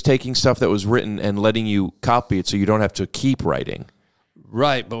press was taking stuff that was written and letting you copy it so you don't have to keep writing.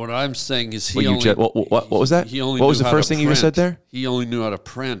 Right, but what I'm saying is what was that? What was the first thing you just said there? He only knew how to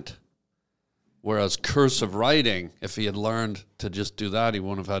print. Whereas cursive writing, if he had learned to just do that, he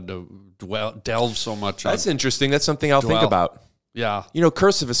wouldn't have had to delve so much. That's interesting. That's something I'll think about. Yeah. You know,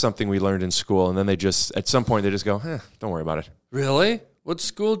 cursive is something we learned in school, and then they just, at some point, they just go, don't worry about it. Really? What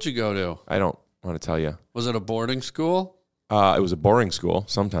school did you go to? I don't want to tell you. Was it a boarding school? It was a boring school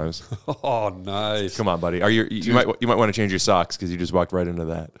sometimes. Oh, nice. Come on, buddy. You might want to change your socks because you just walked right into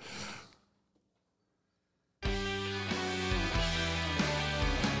that.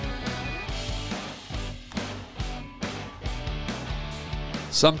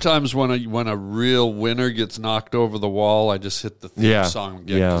 Sometimes when a real winner gets knocked over the wall, I just hit the theme song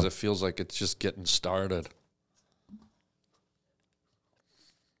again because it feels like it's just getting started.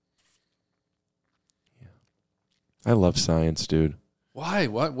 I love science, dude. Why?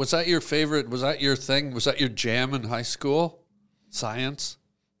 What was that your favorite? Was that your thing? Was that your jam in high school? Science?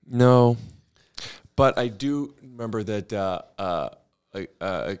 No, but I do remember that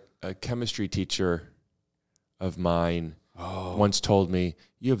a chemistry teacher of mine once told me,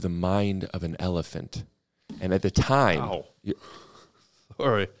 "You have the mind of an elephant," and at the time,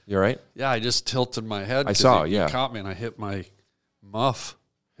 Sorry, you all right? Yeah, I just tilted my head. I saw, you caught me, and I hit my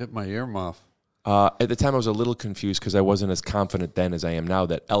ear muff. At the time, I was a little confused because I wasn't as confident then as I am now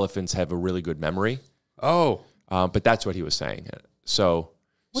that elephants have a really good memory. Oh. But that's what he was saying. So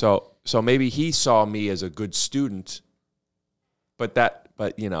maybe he saw me as a good student, but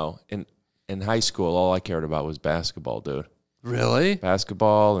you know, in high school, all I cared about was basketball, dude. Really?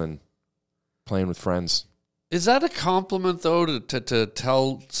 Basketball and playing with friends. Is that a compliment, though, to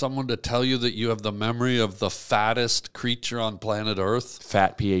tell someone to tell you that you have the memory of the fattest creature on planet Earth?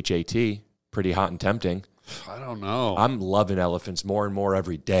 Fat, P-H-A-T. Pretty hot and tempting. I don't know. I'm loving elephants more and more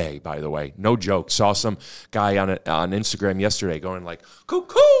every day, by the way. No joke. Saw some guy on Instagram yesterday going like,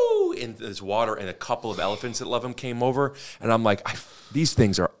 cuckoo, in this water, and a couple of elephants that love him came over, and I'm like, these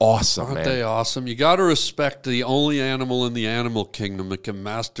things are awesome, Aren't man. they awesome? You got to respect the only animal in the animal kingdom that can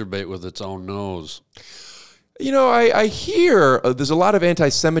masturbate with its own nose. You know, I hear there's a lot of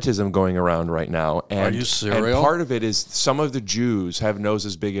anti-Semitism going around right now. And, Are you serious? And part of it is some of the Jews have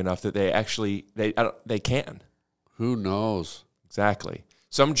noses big enough that they can. Who knows? Exactly.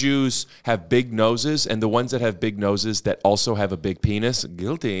 Some Jews have big noses, and the ones that have big noses that also have a big penis,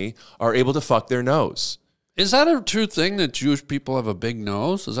 guilty, are able to fuck their nose. Is that a true thing that Jewish people have a big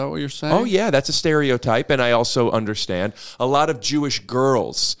nose? Is that what you're saying? Oh, yeah, that's a stereotype, and I also understand a lot of Jewish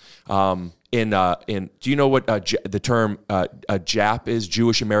girls do you know what the term a JAP is?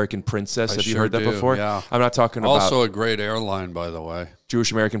 Jewish American Princess? Have you heard that before? Yeah. I'm not talking about... Also a great airline, by the way.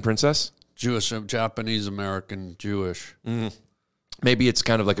 Jewish American Princess? Jewish, Japanese, American, Jewish. Maybe it's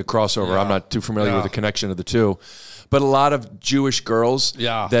kind of like a crossover. Yeah. I'm not too familiar with the connection of the two. But a lot of Jewish girls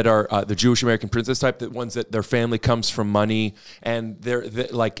that are the Jewish American princess type, the ones that their family comes from money, and they're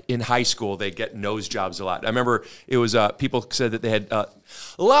like in high school, they get nose jobs a lot. I remember it was people said that they had a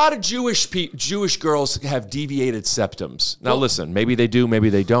lot of Jewish girls have deviated septums. Now listen, maybe they do, maybe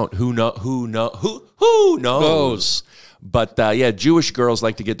they don't. Who knows? But yeah, Jewish girls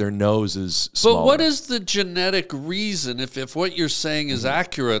like to get their noses smaller. But what is the genetic reason, if what you're saying is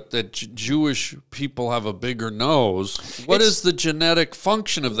accurate, that Jewish people have a bigger nose? What is the genetic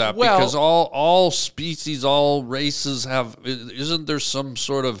function of that? Well, because all species, all races have, isn't there some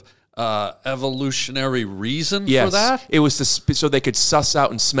sort of evolutionary reason for that? It was so they could suss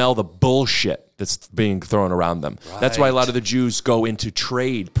out and smell the bullshit that's being thrown around them. Right. That's why a lot of the Jews go into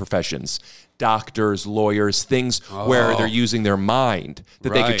trade professions. Doctors, lawyers, things where they're using their mind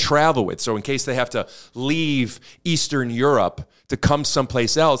that they could travel with. So in case they have to leave Eastern Europe to come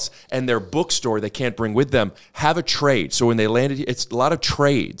someplace else and their bookstore they can't bring with them, have a trade. So when they landed, it's a lot of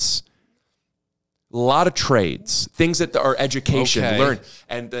trades. A lot of trades. Things that are education, learn.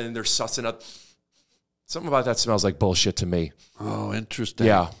 And then they're sussing up. Something about that smells like bullshit to me. Oh, interesting.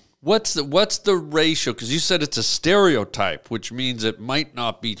 Yeah. What's the ratio? Because you said it's a stereotype, which means it might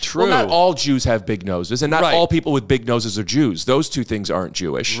not be true. Well, not all Jews have big noses, and not all people with big noses are Jews. Those two things aren't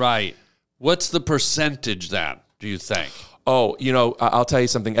Jewish. Right. What's the percentage then, do you think? Oh, you know, I'll tell you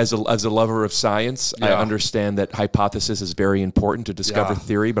something. As a lover of science, I understand that hypothesis is very important to discover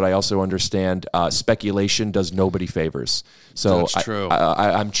theory, but I also understand speculation does nobody favors. So that's true.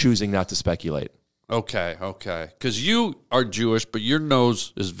 I'm choosing not to speculate. Okay. Because you are Jewish, but your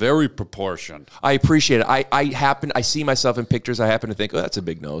nose is very proportioned. I appreciate it. I see myself in pictures. I happen to think, oh, that's a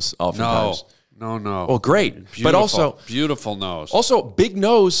big nose. Oftentimes. No. Well, great. Beautiful, but also beautiful nose. Also, big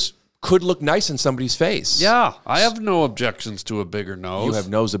nose could look nice in somebody's face. Yeah, I have no objections to a bigger nose. You have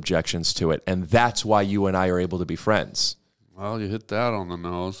no objections to it, and that's why you and I are able to be friends. Well, you hit that on the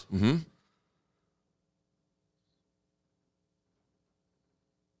nose. Mm-hmm.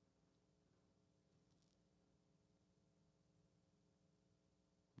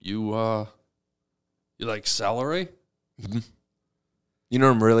 You like celery? Mm-hmm. You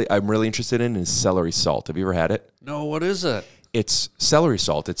know what I'm really interested in is celery salt. Have you ever had it? No, what is it? It's celery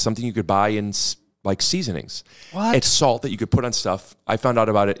salt. It's something you could buy in like seasonings. What? It's salt that you could put on stuff. I found out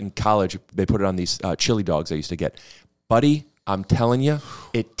about it in college. They put it on these chili dogs I used to get. Buddy, I'm telling you,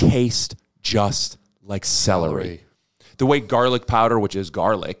 it tastes just like celery. The way garlic powder, which is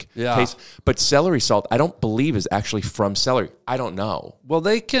garlic, tastes. But celery salt, I don't believe is actually from celery. I don't know. Well,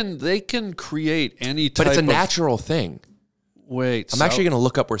 they can create any type of... But it's a natural thing. Wait. I'm actually going to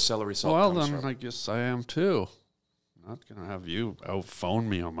look up where celery salt comes from. Well, then I guess I am too. I'm not going to have you outphone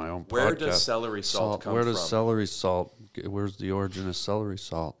me on my own podcast. Where does celery salt come from? Where does celery salt... Where's the origin of celery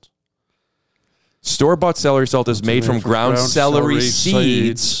salt? Store-bought celery salt is made from ground celery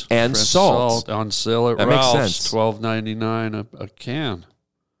seeds and salt. On sale at that Ralph's, makes sense. $12.99 a can.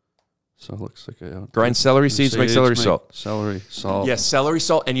 So it looks like a... Grind celery seeds, make celery salt. Celery salt. Yes, celery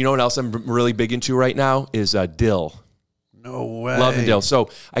salt. And you know what else I'm really big into right now is dill. No way. Love and dill.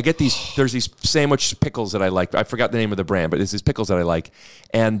 So I get there's these sandwich pickles that I like. I forgot the name of the brand, but there's these pickles that I like.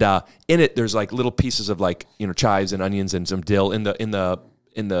 And in it, there's like little pieces of like, chives and onions and some dill in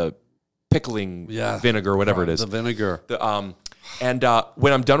the pickling vinegar, whatever it is. The vinegar. And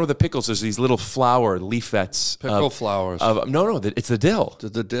when I'm done with the pickles, there's these little leafettes. Pickle flowers. No, it's the dill.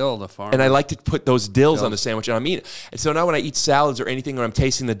 The dill, the farm. And I like to put those dills on the sandwich, and I'm eating. And so now when I eat salads or anything, or I'm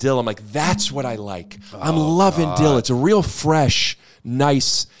tasting the dill, I'm like, that's what I like. I'm loving dill. It's a real fresh,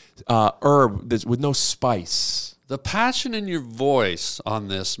 nice herb with no spice. The passion in your voice on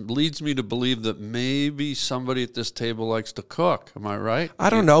this leads me to believe that maybe somebody at this table likes to cook. Am I right? I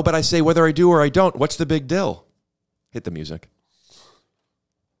don't know, but I say whether I do or I don't, what's the big deal? Hit the music.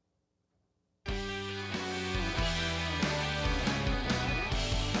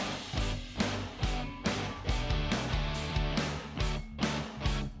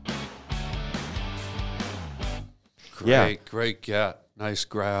 Great get. Nice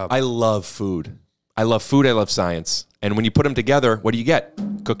grab. I love food. I love food. I love science. And when you put them together, what do you get?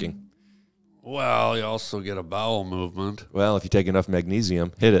 Cooking. Well, you also get a bowel movement. Well, if you take enough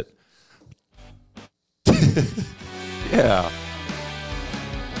magnesium, hit it. Yeah.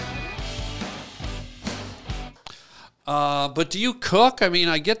 But do you cook? I mean,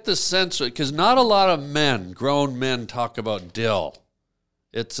 I get the sense, because not a lot of grown men, talk about dill.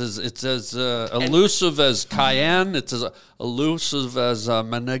 It's as elusive as cayenne. It's as elusive as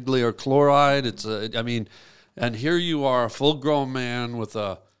manganese chloride. And here you are, a full-grown man with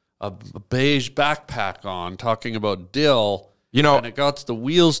a beige backpack on, talking about dill. And it got the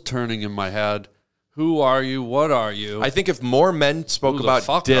wheels turning in my head. Who are you? What are you? I think if more men spoke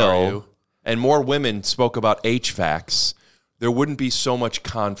about dill and more women spoke about HVACs, there wouldn't be so much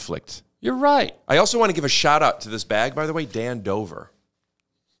conflict. You're right. I also want to give a shout out to this bag, by the way, Dan Dover.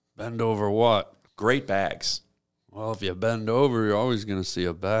 Bend over what? Great bags. Well, if you bend over, you're always going to see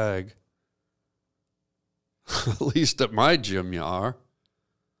a bag. At least at my gym, you are.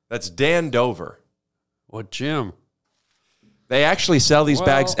 That's Dan Dover. What gym? They actually sell these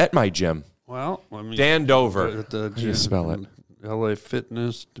bags at my gym. Well, I mean, Dan Dover. At the How do you spell it? LA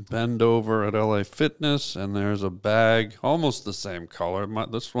Fitness, bend over at LA Fitness, and there's a bag, almost the same color.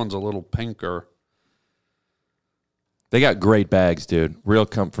 This one's a little pinker. They got great bags, dude. Real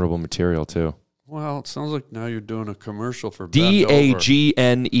comfortable material, too. Well, it sounds like now you're doing a commercial for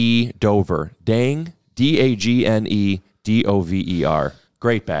Dagne Dover. Dang. Dagne Dover.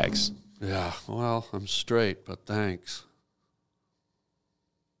 Great bags. Yeah, well, I'm straight, but thanks.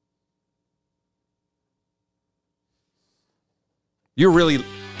 You're really loved.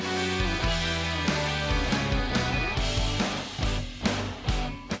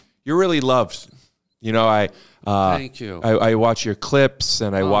 Thank you. I watch your clips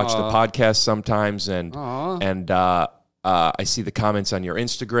and I watch the podcast sometimes, and I see the comments on your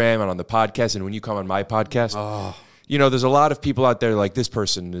Instagram and on the podcast. And when you come on my podcast, there's a lot of people out there like, this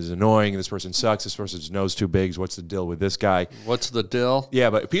person is annoying, this person sucks, this person's nose too big. What's the deal with this guy? What's the deal? Yeah,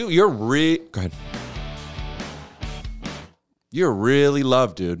 but people, go ahead. You're really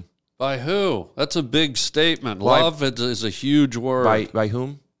loved, dude. By who? That's a big statement. Love is a huge word. By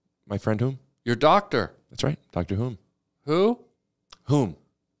whom? My friend whom? Your doctor. That's right. Dr. Whom. Who? Whom.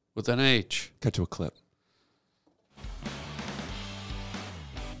 With an H. Cut to a clip.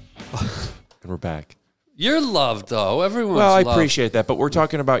 And we're back. You're loved, though. Everyone's loved. loved. I appreciate that, but we're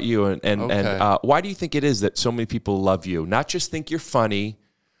talking about you. And why do you think it is that so many people love you? Not just think you're funny,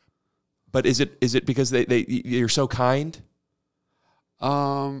 but is it because you're so kind?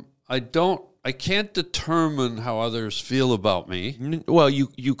 I can't determine how others feel about me. Well,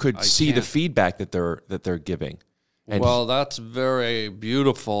 you could see the feedback that they're giving. And well, that's very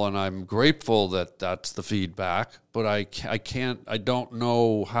beautiful, and I'm grateful that that's the feedback. But I don't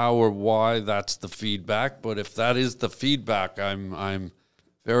know how or why that's the feedback. But if that is the feedback, I'm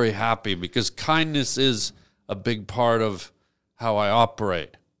very happy, because kindness is a big part of how I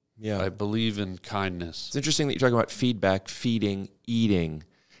operate. Yeah, I believe in kindness. It's interesting that you're talking about feedback, feeding, eating.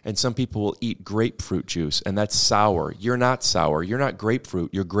 And some people will eat grapefruit juice, and that's sour. You're not sour. You're not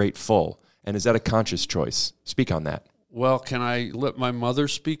grapefruit. You're grateful. And is that a conscious choice? Speak on that. Well, can I let my mother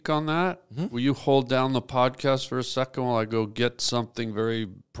speak on that? Mm-hmm. Will you hold down the podcast for a second while I go get something very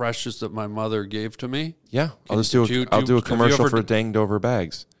precious that my mother gave to me? Yeah, I'll do a commercial for Dang Dover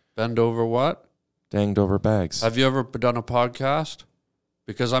bags. Bend over what? Dang Dover bags. Have you ever done a podcast?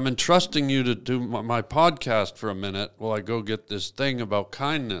 Because I'm entrusting you to do my podcast for a minute while I go get this thing about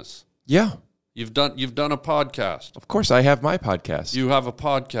kindness. Yeah. You've done a podcast. Of course, I have my podcast. You have a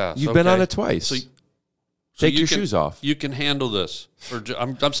podcast. You've been on it twice. So take your shoes off. You can handle this.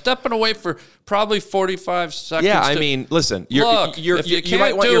 I'm stepping away for probably 45 seconds. Yeah, I mean, listen. You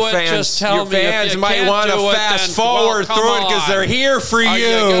might want your fans. Just tell me. Your fans might want to fast forward through it because they're here for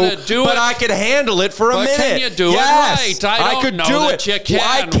you. But I could handle it for a minute. Can you do it right? I could do it. You can.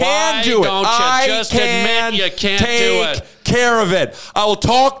 I can do it. I just admit you can't do it. Care of it. I will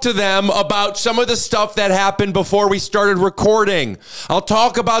talk to them about some of the stuff that happened before we started recording. I'll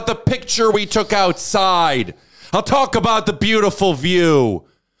talk about the picture we took outside. I'll talk about the beautiful view.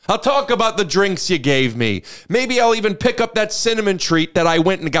 I'll talk about the drinks you gave me. Maybe I'll even pick up that cinnamon treat that I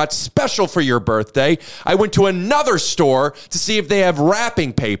went and got special for your birthday. I went to another store to see if they have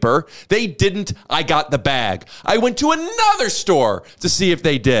wrapping paper. They didn't. I got the bag. I went to another store to see if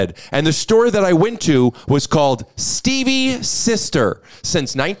they did. And the store that I went to was called Stevie's Sister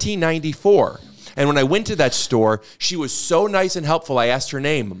since 1994. And when I went to that store, she was so nice and helpful. I asked her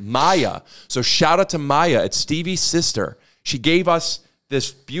name, Maya. So shout out to Maya at Stevie's Sister. She gave us this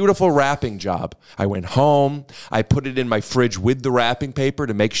beautiful wrapping job. I went home. I put it in my fridge with the wrapping paper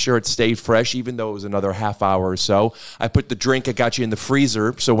to make sure it stayed fresh, even though it was another half hour or so. I put the drink I got you in the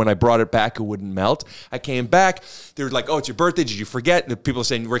freezer, so when I brought it back, it wouldn't melt. I came back. They were like, oh, it's your birthday. Did you forget? And the people are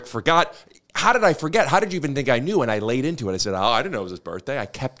saying, Rick forgot. How did I forget? How did you even think I knew? And I laid into it. I said, oh, I didn't know it was his birthday. I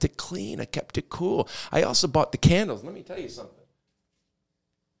kept it clean. I kept it cool. I also bought the candles. Let me tell you something.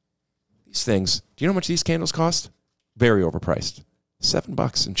 These things, do you know how much these candles cost? Very overpriced.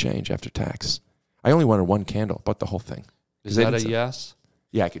 $7 and change after tax. I only wanted one candle, bought the whole thing. Is that a yes?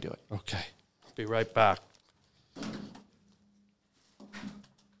 Yeah, I could do it. Okay. I'll be right back.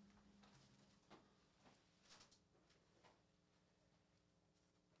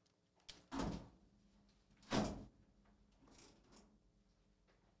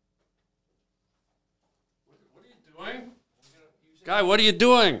 What are you doing? Guy, what are you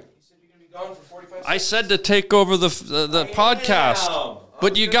doing? I said to take over the podcast,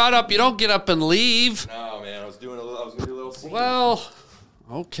 but you got up. You don't get up and leave. No, man, I was going to do a little scene. Well,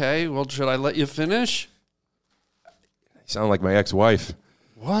 okay. Well, should I let you finish? You sound like my ex-wife.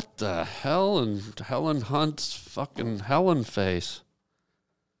 What the hell? And Helen Hunt's fucking Helen face.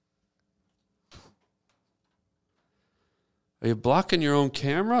 Are you blocking your own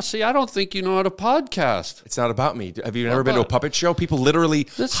camera? See, I don't think you know how to podcast. It's not about me. Have you never been to a puppet show? People literally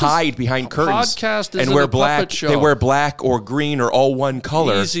hide behind curtains podcast and wear black. They wear black or green or all one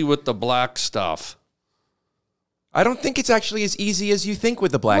color. Easy with the black stuff. I don't think it's actually as easy as you think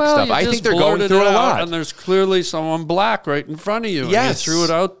with the black Well, stuff. you I just think they're blurted going through it a out, lot. and there's clearly someone black right in front of you. Yes. And you threw it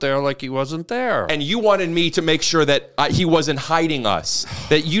out there like he wasn't there. And you wanted me to make sure that he wasn't hiding us,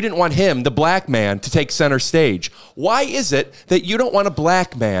 that you didn't want him, the black man, to take center stage. Why is it that you don't want a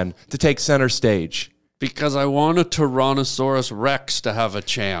black man to take center stage? Because I want a Tyrannosaurus Rex to have a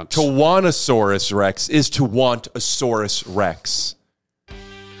chance. Tyrannosaurus Rex is to want a Saurus Rex.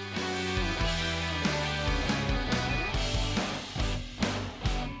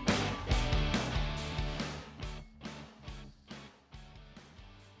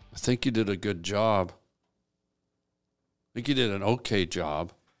 I think you did a good job. I think you did an okay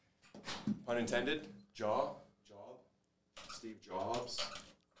job. Pun intended? Job? Steve Jobs?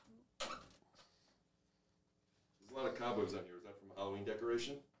 There's a lot of cobwebs on here. Is that from a Halloween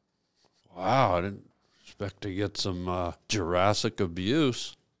decoration? Wow, I didn't expect to get some Jurassic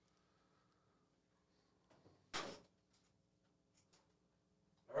abuse.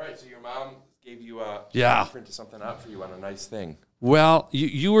 All right, so your mom gave you a printed something out for you on a nice thing. Well,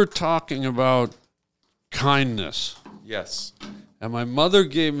 you were talking about kindness. Yes. And my mother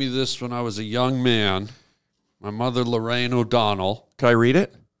gave me this when I was a young man. My mother, Lorraine O'Donnell. Can I read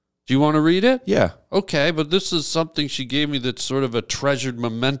it? Do you want to read it? Yeah. Okay, but this is something she gave me that's sort of a treasured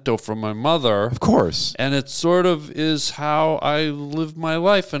memento from my mother. Of course. And it sort of is how I live my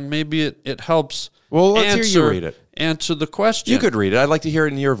life, and maybe it helps let's hear you read it. Answer the question. You could read it. I'd like to hear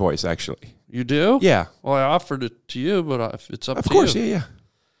it in your voice, actually. You do? Yeah. Well, I offered it to you, but it's up to you. Of course, yeah.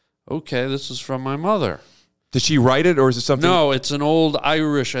 Okay, this is from my mother. Did she write it, or is it something? No, it's an old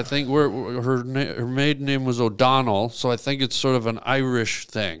Irish. I think her maiden name was O'Donnell, so I think it's sort of an Irish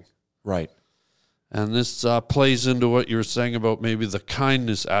thing. Right. And this plays into what you were saying about maybe the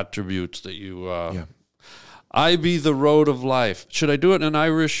kindness attributes that you... I be the road of life. Should I do it in an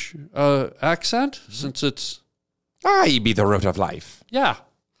Irish accent, since it's... I be the road of life. Yeah.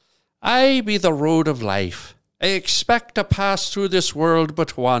 I be the road of life. I expect to pass through this world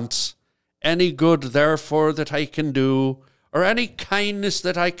but once. Any good, therefore, that I can do, or any kindness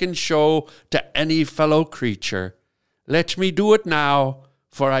that I can show to any fellow creature, let me do it now,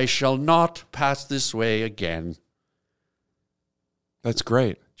 for I shall not pass this way again. That's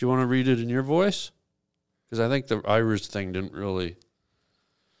great. Do you want to read it in your voice? Because I think the Irish thing didn't really...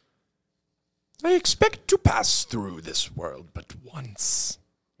 I expect to pass through this world but once.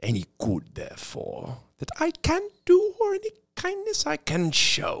 Any good, therefore, that I can do, or any kindness I can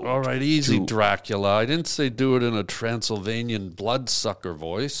show. All right, easy, Dracula. I didn't say do it in a Transylvanian bloodsucker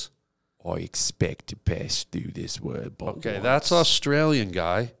voice. I expect to pass through this world but Okay, once. that's Australian,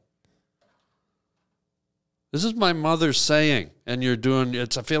 guy. This is my mother's saying, and you're doing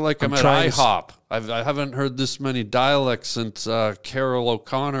it. I feel like I'm at IHOP. I haven't heard this many dialects since Carol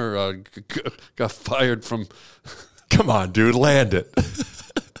O'Connor got fired from... Come on, dude, land it.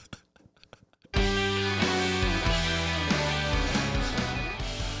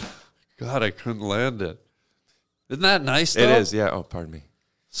 God, I couldn't land it. Isn't that nice, though? It is, yeah. Oh, pardon me.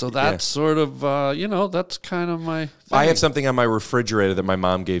 So that's sort of, that's kind of my thing. I have something on my refrigerator that my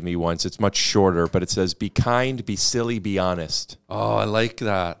mom gave me once. It's much shorter, but it says, be kind, be silly, be honest. Oh, I like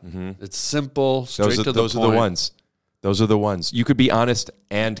that. Mm-hmm. It's simple, straight to the point. Those are the ones. Those are the ones. You could be honest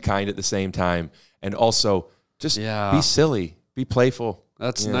and kind at the same time. And also just be silly, be playful.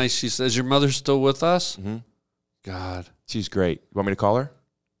 That's nice. She says, your mother's still with us? Mm-hmm. God. She's great. You want me to call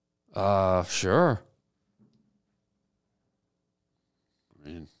her? Sure. I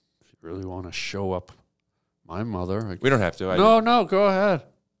mean, if you really want to show up my mother. We don't have to. No, go ahead.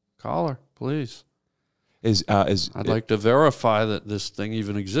 Call her, please. I'd like to verify that this thing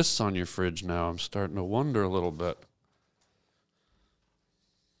even exists on your fridge now. I'm starting to wonder a little bit.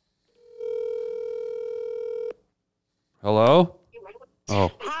 Hello?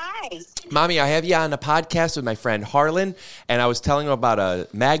 Oh. Hi. Mommy, I have you on a podcast with my friend Harland, and I was telling him about a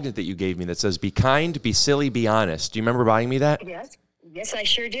magnet that you gave me that says, be kind, be silly, be honest. Do you remember buying me that? Yes. Yes, I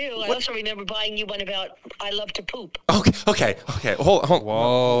sure do. I also remember buying you one about I love to poop. Okay. Hold on.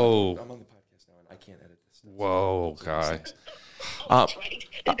 Whoa. I'm on the podcast now, and I can't edit this. Whoa, guy. That's right.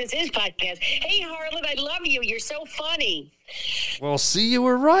 This is podcast. Hey, Harland, I love you. You're so funny. Well, see, you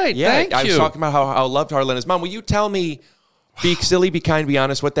were right. Yeah, Thank I you. was talking about how loved Harland is. Mom, will you tell me, be silly, be kind, be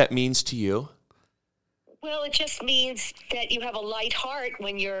honest, what that means to you? Well, it just means that you have a light heart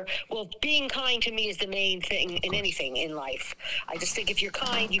when being kind to me is the main thing in anything in life. I just think if you're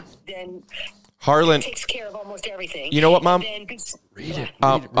kind, then Harland takes care of almost everything. You know what, Mom? Read it.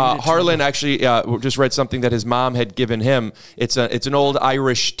 Harland actually just read something that his mom had given him. It's an old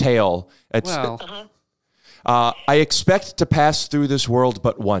Irish tale. I expect to pass through this world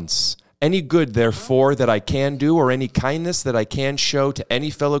but once. Any good, therefore, that I can do, or any kindness that I can show to any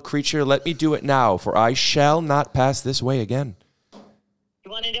fellow creature, let me do it now, for I shall not pass this way again.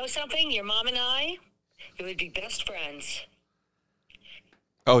 You want to know something? Your mom and I, we would be best friends.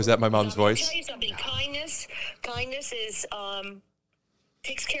 Oh, is that my mom's I'm gonna voice? tell you something. Kindness is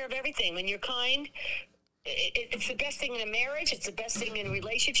takes care of everything. When you're kind, it's the best thing in a marriage. It's the best thing in a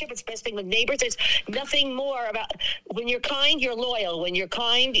relationship. It's the best thing with neighbors. There's nothing more about when you're kind, you're loyal. When you're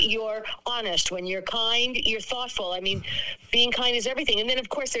kind, you're honest. When you're kind, you're thoughtful. I mean, being kind is everything. And then, of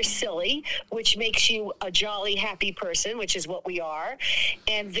course, there's silly, which makes you a jolly, happy person, which is what we are.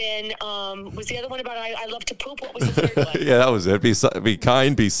 And then was the other one about I love to poop? What was the third one? Yeah, that was it. Be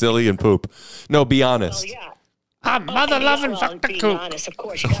kind, be silly, and poop. No, be honest. Oh, yeah. Mother loving fuck the being coop. honest, of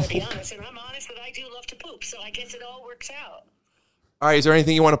course. You got to be honest. And I'm honest that I do love to poop. So I guess it all works out. All right, is there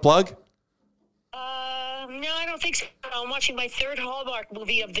anything you want to plug? No, I don't think so. I'm watching my third Hallmark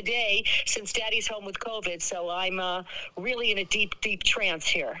movie of the day since Daddy's home with COVID, so I'm really in a deep, deep trance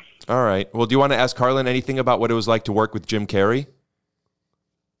here. All right. Well, do you want to ask Harlan anything about what it was like to work with Jim Carrey?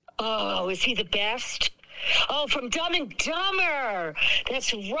 Oh, is he the best? Oh, from Dumb and Dumber.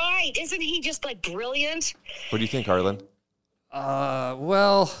 That's right. Isn't he just like brilliant? What do you think, Harlan?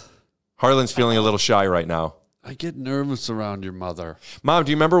 Well, Harlan's feeling a little shy right now. I get nervous around your mother. Mom,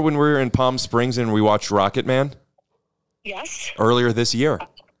 do you remember when we were in Palm Springs and we watched Rocket Man? Yes. Earlier this year.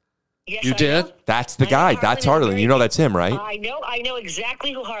 Yes, You I did? know. That's the I know guy. Harlan That's is Harlan. You know that's him, right? I know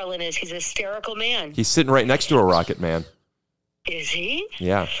exactly who Harlan is. He's a hysterical man. He's sitting right next to a Rocket Man. Is he?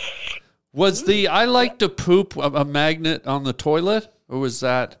 Yeah. Was the I like to poop a magnet on the toilet? Or was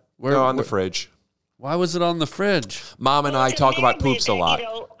that... Where, No, on the fridge. Why was it on the fridge? Mom and I It's a talk about magnet poops a that, lot.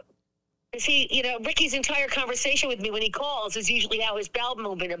 Ricky's entire conversation with me when he calls is usually how his bowel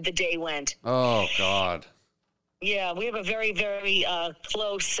movement of the day went. Oh, God. Yeah, we have a very, very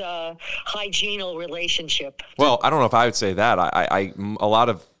close hygienal relationship. Well, I don't know if I would say that. A lot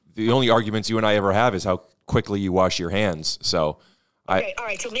of the only arguments you and I ever have is how quickly you wash your hands. So, Okay, all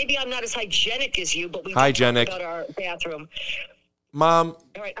right. So maybe I'm not as hygienic as you, but we Hygienic. talk about our bathroom. Mom,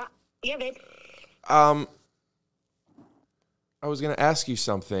 All right. Yeah, babe. I was going to ask you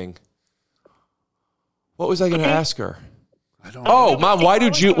something. What was I going to ask her? I don't Oh, Mom, why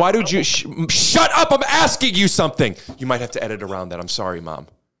did you shut up? I'm asking you something. You might have to edit around that. I'm sorry, Mom.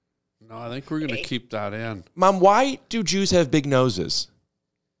 No, I think we're going to keep that in. Mom, why do Jews have big noses?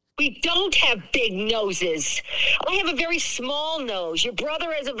 We don't have big noses. I have a very small nose. Your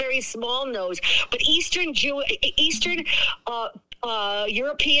brother has a very small nose. But Eastern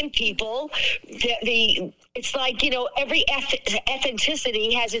European people, it's like, every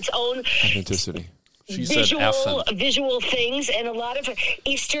ethnicity has its own Authenticity. She said effing. visual things, and a lot of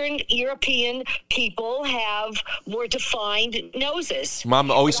Eastern European people have more defined noses. Mom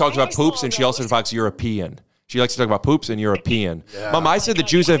always And I talks about have a poops, small and she also nose. talks European. She likes to talk about poops and European. Yeah. Mom, I said the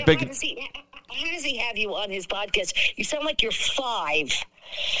Jews have How big... does he have you on his podcast? You sound like you're 5.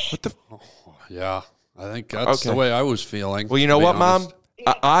 What the... Yeah, I think that's the way I was feeling. Well, you know what, Mom?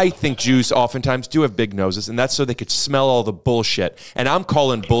 I think Jews oftentimes do have big noses, and that's so they could smell all the bullshit. And I'm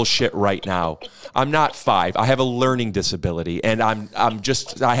calling bullshit right now. I'm not 5. I have a learning disability, and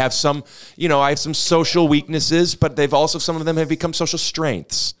I have some, I have some social weaknesses, but some of them have become social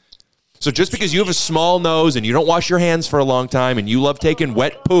strengths. So just because you have a small nose and you don't wash your hands for a long time and you love taking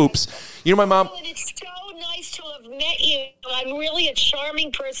wet poops, my mom. It's so nice to have met you. I'm really a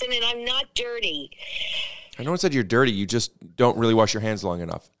charming person, and I'm not dirty. I know one said you're dirty. You just don't really wash your hands long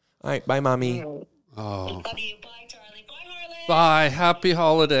enough. All right, bye, Mommy. Oh. Love you. Bye, Charlie. Bye, Harland. Bye. Happy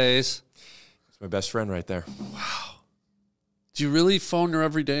holidays. It's my best friend right there. Wow. Do you really phone her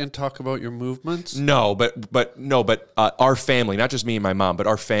every day and talk about your movements? No, but our family, not just me and my mom, but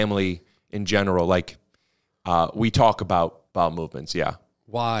our family in general, like we talk about bowel movements. Yeah.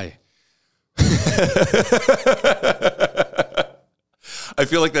 Why? I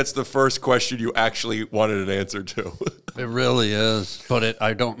feel like that's the first question you actually wanted an answer to. It really is, but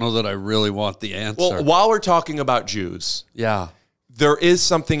I don't know that I really want the answer. Well, while we're talking about Jews, yeah, there is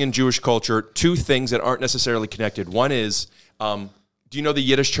something in Jewish culture, 2 things that aren't necessarily connected. One is, do you know the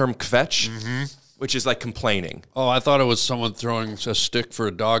Yiddish term kvetch, which is like complaining? Oh, I thought it was someone throwing a stick for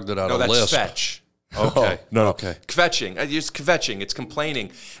a dog that had a lisp. No, that's fetch. Okay. No. Okay. Kvetching. It's kvetching. It's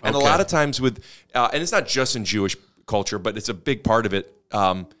complaining. And a lot of times with, and it's not just in Jewish culture, but it's a big part of it,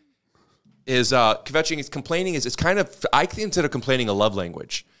 is kvetching is complaining it's kind of, I consider complaining a love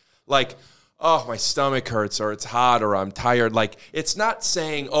language. Like, oh, my stomach hurts, or it's hot, or I'm tired. Like, it's not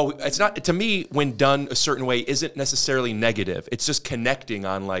saying, it's not, to me, when done a certain way, isn't necessarily negative. It's just connecting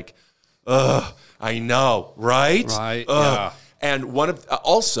on like, I know, right? Right, yeah. And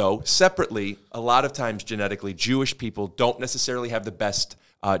also, separately, a lot of times genetically, Jewish people don't necessarily have the best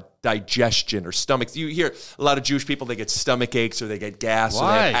digestion or stomachs. You hear a lot of Jewish people, they get stomach aches or they get gas or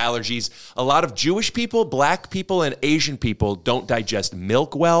they have allergies. A lot of Jewish people, black people, and Asian people don't digest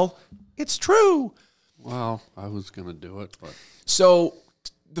milk well. It's true. Well, I was going to do it, but... So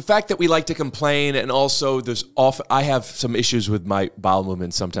the fact that we like to complain, and also I have some issues with my bowel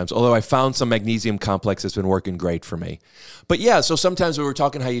movements sometimes, although I found some magnesium complex that's been working great for me. But yeah, so sometimes when we're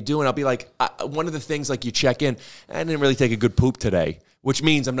talking how you doing, I'll be like, one of the things, like you check in, I didn't really take a good poop today, which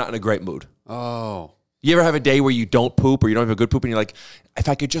means I'm not in a great mood. Oh. You ever have a day where you don't poop or you don't have a good poop and you're like, if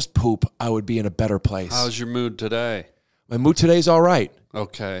I could just poop, I would be in a better place. How's your mood today? My mood today is all right.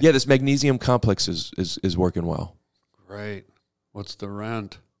 Okay. Yeah, this magnesium complex is working well. Great. What's the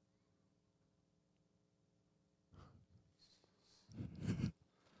rent?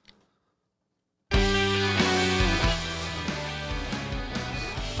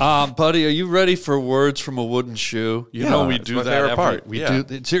 Buddy, are you ready for words from a wooden shoe? You know we do my that favorite part.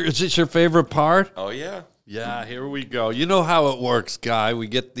 Is it your favorite part? Oh, yeah. Yeah, here we go. You know how it works, Guy. We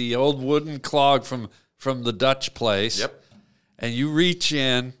get the old wooden clog from the Dutch place. Yep. And you reach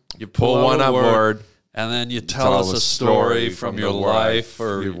in, you pull one out a word, and then you tell us a story from your life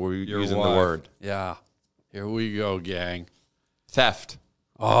or your using wife. the word. Yeah. Here we go, gang. Theft.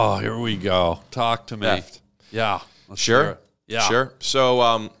 Oh, here we go. Talk to me. Theft. Yeah. Let's hear Sure. it. Yeah. Sure.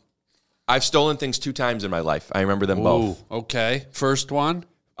 So I've stolen things 2 times in my life. I remember them both. Okay. First one.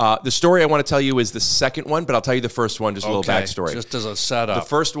 The story I want to tell you is the second one, but I'll tell you the first one, just a little backstory. Just as a setup. The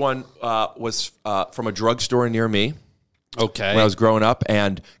first one was from a drugstore near me. Okay. When I was growing up,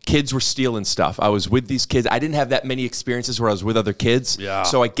 and kids were stealing stuff. I was with these kids. I didn't have that many experiences where I was with other kids. Yeah.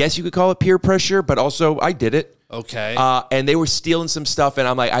 So I guess you could call it peer pressure, but also I did it. Okay. And they were stealing some stuff, and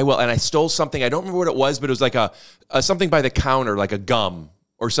I'm like, I will. And I stole something. I don't remember what it was, but it was like a something by the counter, like a gum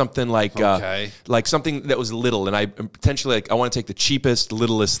or something like like something that was little. And I potentially I want to take the cheapest,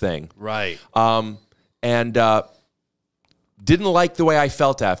 littlest thing. Right. And didn't like the way I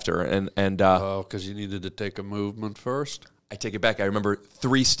felt after, and because you needed to take a movement first. I take it back. I remember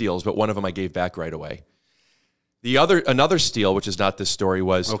 3 steals, but one of them I gave back right away. Another steal, which is not this story,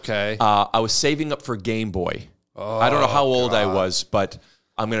 was I was saving up for Game Boy. Oh, I don't know how old I was, but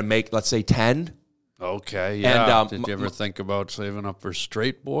I'm gonna make, let's say, 10. Okay, yeah. And, did you ever think about saving up for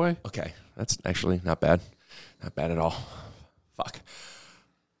Straight Boy? Okay, that's actually not bad, not bad at all. Fuck.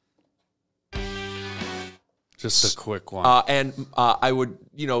 Just a quick one. And I would,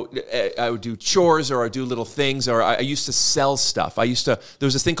 I would do chores, or I'd do little things, or I used to sell stuff. There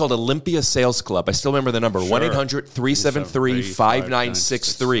was this thing called Olympia Sales Club. I still remember the number,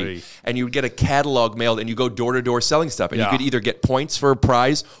 1-800-373-5963. And you would get a catalog mailed, and you go door to door selling stuff. And you could either get points for a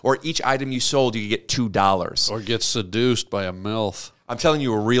prize, or each item you sold, you could get $2. Or get seduced by a MILF. I'm telling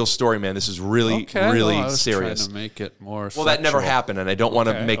you a real story, man. This is really, really I was serious. trying to make it more. Well, that never happened, and I don't want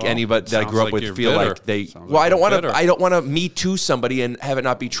to make anybody that I grew up with feel bitter. like they. Sounds Well, like I don't you're want to. bitter. I don't want to me too somebody and have it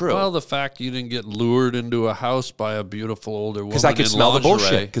not be true. Well, the fact you didn't get lured into a house by a beautiful older woman Because I could in smell the lingerie.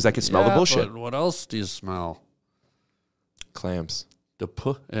 bullshit. Because I could smell the bullshit. But what else do you smell? Clams. You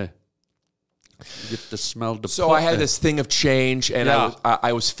get to smell the. So I had this thing of change, and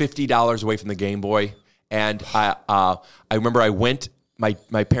I was $50 away from the Game Boy, and I remember I went.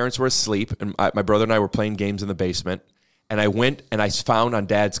 My parents were asleep, and my brother and I were playing games in the basement, and I went and I found on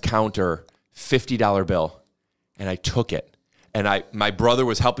Dad's counter $50 bill, and I took it, and my brother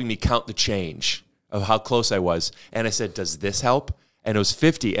was helping me count the change of how close I was, and I said, "Does this help?" And it was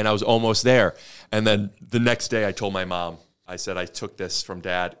 50, and I was almost there, and then the next day I told my mom. I said I took this from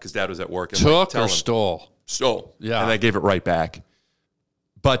Dad because Dad was at work. And Took or stole? Stole. Yeah. And I gave it right back.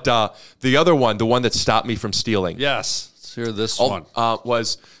 But the other one, the one that stopped me from stealing. Yes. Let's hear this one.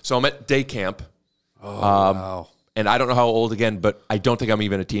 Was, so I'm at day camp. Wow. And I don't know how old again, but I don't think I'm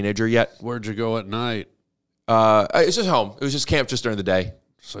even a teenager yet. Where'd you go at night? It's just home. It was just camp just during the day.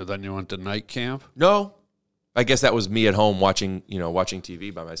 So then you went to night camp? No. I guess that was me at home watching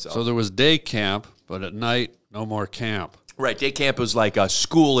TV by myself. So there was day camp, but at night, no more camp. Right. Day camp was like a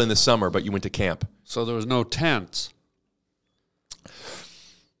school in the summer, but you went to camp. So there was no tents.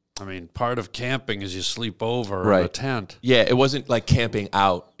 I mean, part of camping is you sleep over in a tent. Yeah, it wasn't like camping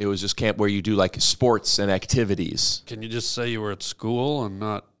out. It was just camp where you do like sports and activities. Can you just say you were at school and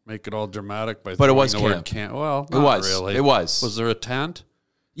not make it all dramatic by But it was throwing the word camp. camp? Well, It was. really. It was. Was there a tent?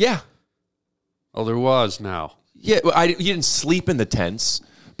 Yeah. Oh, there was now. Yeah, well, you didn't sleep in the tents,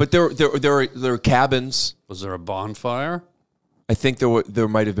 but there were cabins. Was there a bonfire? I think there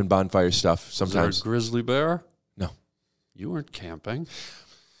might have been bonfire stuff Was sometimes. there a grizzly bear? No. You weren't camping.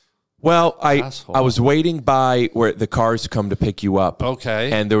 Well, Asshole. I was waiting by where the cars come to pick you up.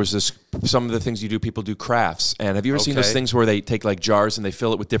 Okay. And there was some of the things you do, people do crafts. And have you ever seen those Okay. things where they take like jars and they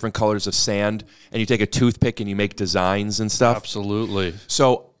fill it with different colors of sand and you take a toothpick and you make designs and stuff? Absolutely.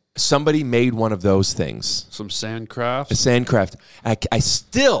 So somebody made one of those things. Some sandcraft? A sandcraft. I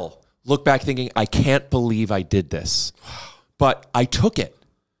still look back thinking, I can't believe I did this. But I took it.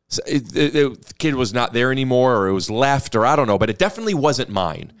 So the kid was not there anymore, or it was left, or I don't know, but it definitely wasn't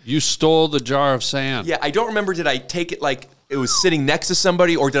mine. You stole the jar of sand. Yeah, I don't remember, did I take it like it was sitting next to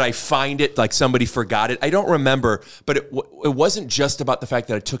somebody, or did I find it like somebody forgot it? I don't remember, but it wasn't just about the fact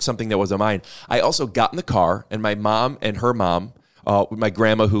that I took something that wasn't mine. I also got in the car, and my mom and her mom, my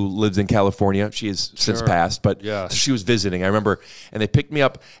grandma who lives in California, she has since passed, but Yes. she was visiting, I remember, and they picked me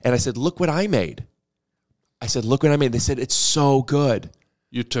up, and I said, look what I made. I said, look what I made. They said, it's so good.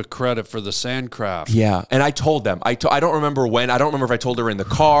 You took credit for the sandcraft. Yeah, and I told them. I don't remember when. I don't remember if I told her in the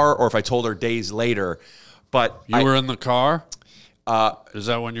car or if I told her days later. But You were in the car? Is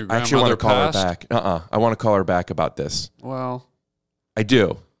that when your I actually grandmother want to call her passed? back. I want to call her back about this. Well, I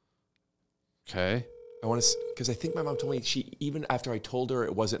do. okay. I want to, because I think my mom told me even after I told her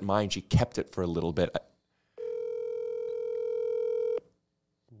it wasn't mine, she kept it for a little bit.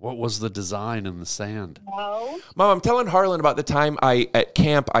 What was the design in the sand? No. Mom, I'm telling Harlan about the time at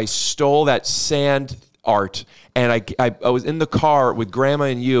camp I stole that sand art, and I was in the car with Grandma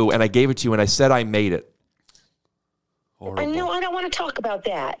and you, and I gave it to you, and I said I made it. Horrible. No, I don't want to talk about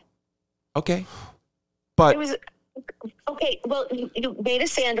that. Okay, but It was okay. Well, you made a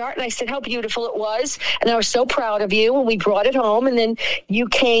sand art, and I said how beautiful it was, and I was so proud of you. And we brought it home, and then you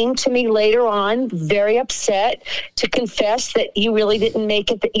came to me later on, very upset, to confess that you really didn't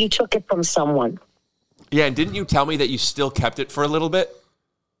make it; that you took it from someone. yeah, and didn't you tell me that you still kept it for a little bit?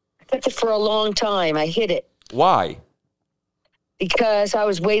 I kept it for a long time. I hid it Why? because I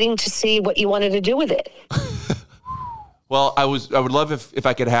was waiting to see what you wanted to do with it. Well, I would love if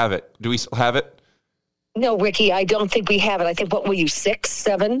I could have it. Do we still have it? No, Ricky, I don't think we have it. I think, what were you, 6,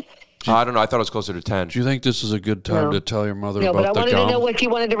 7? I don't know. I thought it was closer to 10. Do you think this is a good time No. to tell your mother No, but I about the wanted gum? to know if you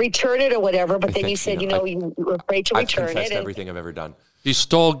wanted to return it or whatever. But then think, you said, you know, you were afraid to I've return confessed it. everything I've ever done. He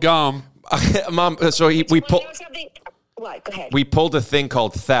stole gum. Mom, so we Wanna pulled. know something? What? Go ahead. We pulled a thing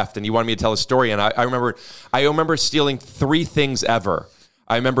called theft, and you wanted me to tell a story. And I remember stealing 3 things ever.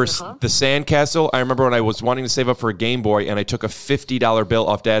 I remember the sandcastle. I remember when I was wanting to save up for a Game Boy, and I took a $50 bill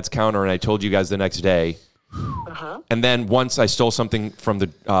off Dad's counter, and I told you guys the next day. And then once I stole something from the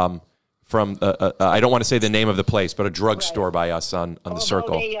I don't want to say the name of the place, but a drugstore by us on the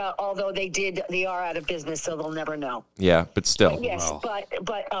Circle. Although they are out of business, so they'll never know. Yeah, but still. Yes, Wow.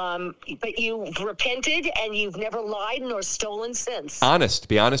 but you've repented and you've never lied nor stolen since. Honest.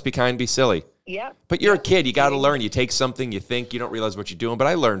 Be honest, be kind, be silly. Yeah. But you're a kid. You got to learn. You take something, you think, you don't realize what you're doing. But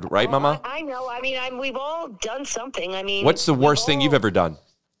I learned, right, Mama? I know. I mean, we've all done something. I mean, what's the worst thing you've ever done?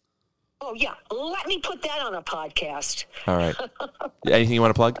 Oh, yeah. Let me put that on a podcast. All right. Anything you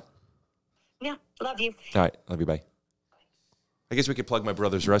want to plug? Yeah. Love you. All right. Love you. Bye. I guess we could plug my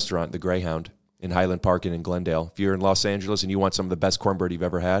brother's restaurant, the Greyhound, in Highland Park and in Glendale. If you're in Los Angeles and you want some of the best cornbread you've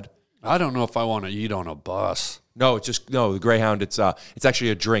ever had. I don't know if I want to eat on a bus. No, the Greyhound. It's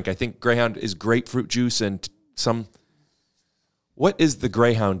actually a drink. I think Greyhound is grapefruit juice and some. What is the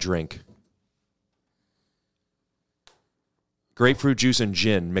Greyhound drink? Grapefruit juice and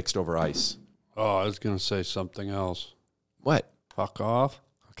gin mixed over ice. Oh, I was going to say something else. What? Fuck off.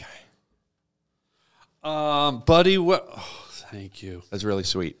 Okay. Buddy, what? Oh, thank you. That's really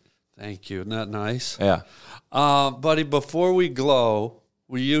sweet. Thank you. Isn't that nice? Yeah. Buddy, before we glow,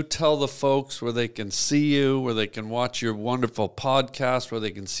 will you tell the folks where they can see you, where they can watch your wonderful podcast, where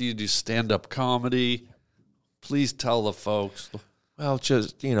they can see you do stand-up comedy? Please tell the folks. Well,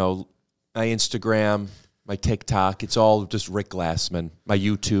 just, my Instagram, my TikTok, it's all just Rick Glassman. My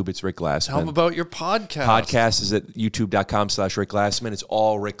YouTube, it's Rick Glassman. Tell them about your podcast. Podcast is at youtube.com/Rick Glassman. It's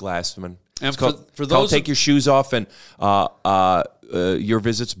all Rick Glassman. And for those Take Your Shoes Off and your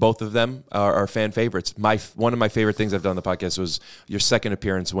visits, both of them are fan favorites. One of my favorite things I've done on the podcast was your second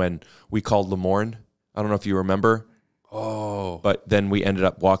appearance when we called Lemoyne. I don't know if you remember. Oh. But then we ended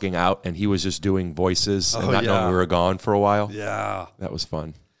up walking out, and he was just doing voices and not knowing we were gone for a while. Yeah. That was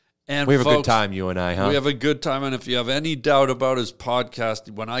fun. And we have folks, a good time, you and I, huh? We have a good time, and if you have any doubt about his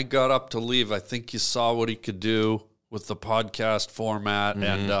podcast, when I got up to leave, I think you saw what he could do with the podcast format,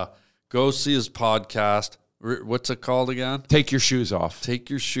 and go see his podcast. What's it called again? Take Your Shoes Off. Take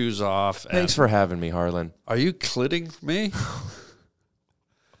Your Shoes Off. Thanks for having me, Harlan. Are you clitting me?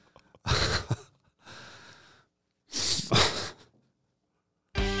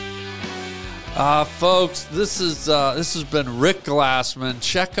 Folks, this has been Rick Glassman.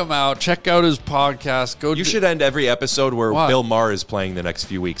 Check him out. Check out his podcast. You should end every episode where Bill Maher is playing the next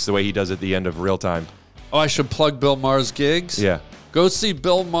few weeks, the way he does at the end of Real Time. Oh, I should plug Bill Maher's gigs? Yeah. Go see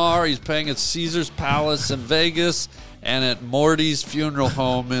Bill Maher. He's playing at Caesar's Palace in Vegas and at Morty's Funeral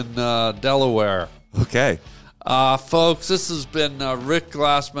Home in Delaware. Okay. Folks, this has been Rick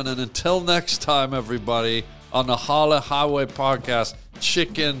Glassman, and until next time, everybody, on the Harland Highway Podcast,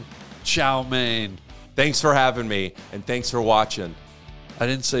 chicken chow mein. Thanks for having me, and thanks for watching. I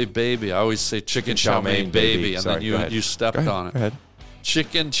didn't say baby. I always say chicken chow mein, baby. And Sorry, then you stepped on it. Go ahead.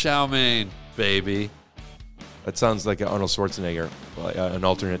 Chicken chow mein, baby. That sounds like an Arnold Schwarzenegger, an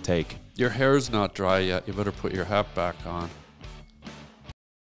alternate take. Your hair's not dry yet. You better put your hat back on.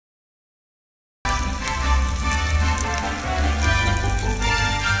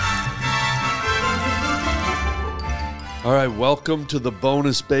 All right, welcome to the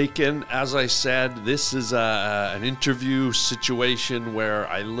Bonus Bacon. As I said, this is an interview situation where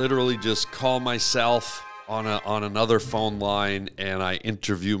I literally just call myself on another phone line and I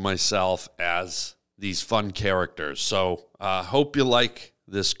interview myself as these fun characters. So hope you like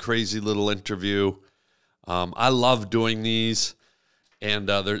this crazy little interview. I love doing these, and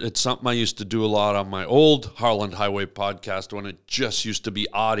it's something I used to do a lot on my old Harland Highway podcast when it just used to be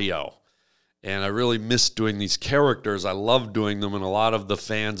audio. And I really miss doing these characters. I love doing them, and a lot of the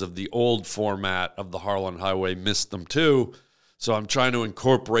fans of the old format of the Harland Highway miss them too. So I'm trying to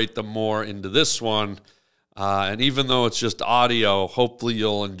incorporate them more into this one. And even though it's just audio, hopefully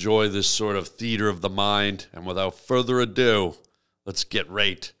you'll enjoy this sort of theater of the mind. And without further ado, let's get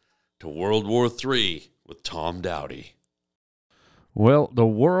right to World War III with Tom Dowdy. Well, the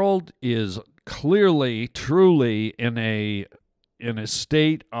world is clearly, truly in a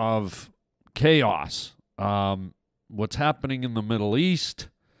state of chaos. What's happening in the Middle East,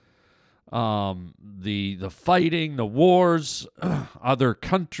 the fighting, the wars, other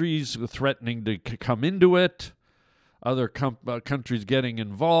countries threatening to come into it, other countries getting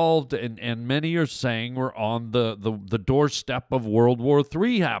involved, and many are saying we're on the doorstep of World War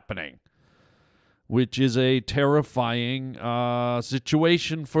III happening, which is a terrifying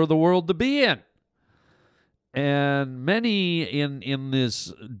situation for the world to be in. And many in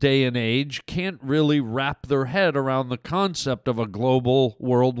this day and age can't really wrap their head around the concept of a global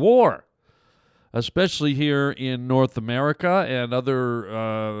world war, especially here in North America and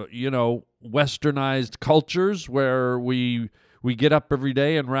other, westernized cultures where we get up every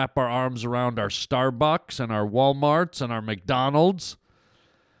day and wrap our arms around our Starbucks and our Walmarts and our McDonald's.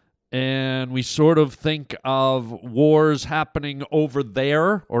 And we sort of think of wars happening over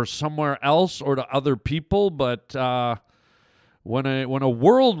there or somewhere else or to other people, but when a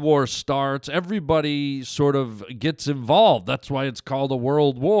world war starts, everybody sort of gets involved. That's why it's called a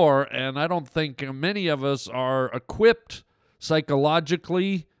world war, and I don't think many of us are equipped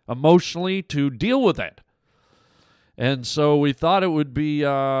psychologically, emotionally to deal with it. And so we thought it would be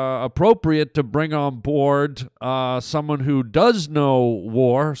appropriate to bring on board someone who does know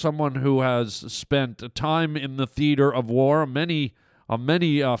war, someone who has spent time in the theater of war on many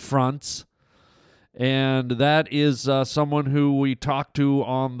fronts. And that is someone who we talk to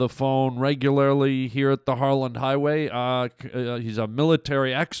on the phone regularly here at the Harland Highway. He's a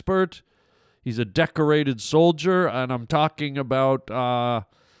military expert. He's a decorated soldier, and I'm talking about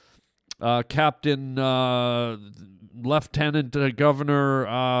Captain Lieutenant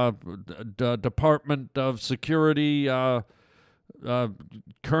Governor, Department of Security,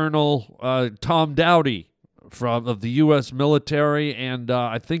 Colonel Tom Dowdy of the U.S. military, and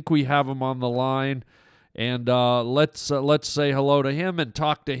I think we have him on the line. And let's say hello to him and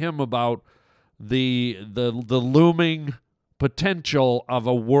talk to him about the looming potential of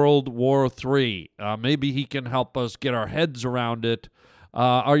a World War III. Maybe he can help us get our heads around it.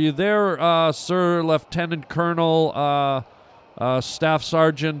 Are you there, Sir Lieutenant Colonel, Staff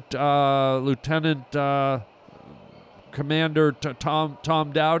Sergeant, Lieutenant Commander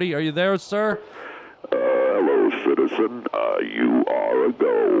Tom Dowdy? Are you there, sir? Hello, citizen. You are a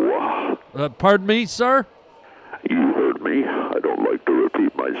go. Pardon me, sir? You heard me. I don't like to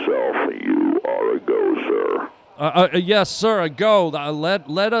repeat myself. You are a go, sir. Yes, sir, a go.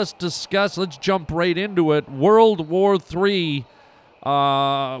 Let us discuss. Let's jump right into it. World War III.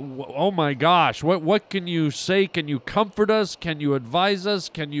 Oh my gosh. What can you say? Can you comfort us? Can you advise us?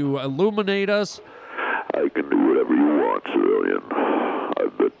 Can you illuminate us? I can do whatever you want, civilian.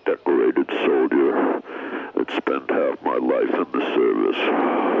 I'm a decorated soldier that spent half my life in the service.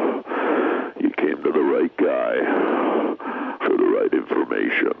 You came to the right guy for the right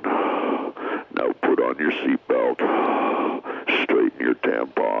information. Now put on your seatbelt, straighten your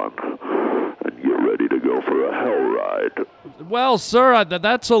tampon, and get ready to go for a hell ride. Well, sir,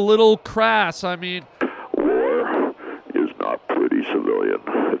 that's a little crass. I mean... War is not pretty, civilian.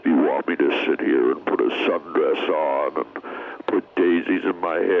 If you want me to sit here and put a sundress on and put daisies in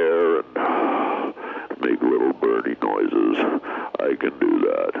my hair and make little birdie noises, I can do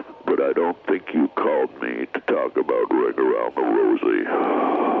that. But I don't think you called me to talk about Ring Around the Rosie.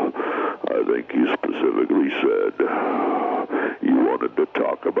 I think you specifically said you wanted to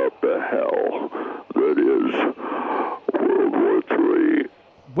talk about the hell that is World War III.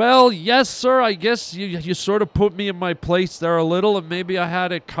 Well, yes, sir. I guess you sort of put me in my place there a little, and maybe I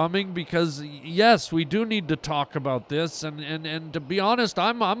had it coming because, yes, we do need to talk about this. And to be honest,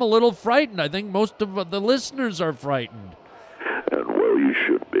 I'm a little frightened. I think most of the listeners are frightened. And well, you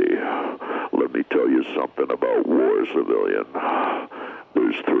should be. Let me tell you something about war, civilian.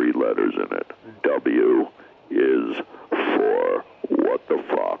 There's 3 letters in it. W is for what the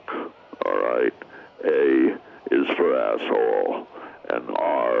fuck, all right? A is for asshole, and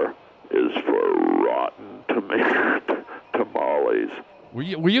R is for rotten tamales.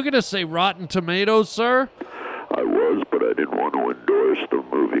 Were you going to say Rotten Tomatoes, sir? I was, but I didn't want to endorse the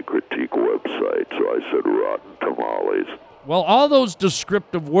movie critique website, so I said rotten tamales. Well, all those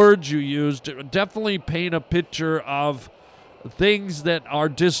descriptive words you used definitely paint a picture of things that are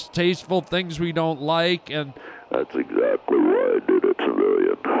distasteful, things we don't like, and... That's exactly why I did it,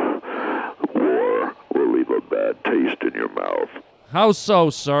 civilian. War will leave a bad taste in your mouth. How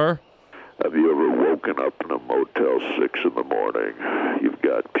so, sir? Have you ever woken up in a Motel 6 in the morning? You've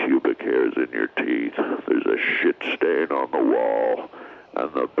got pubic hairs in your teeth. There's a shit stain on the wall,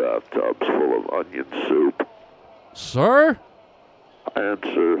 and the bathtub's full of onion soup. Sir?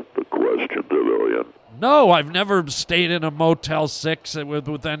 Answer the question, civilian. No, I've never stayed in a Motel 6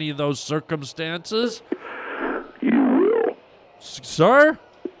 with any of those circumstances. You will. Sir?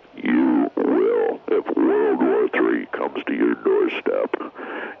 You will. If World War III comes to your doorstep,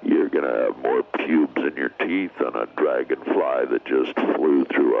 you're going to have more pubes in your teeth than a dragonfly that just flew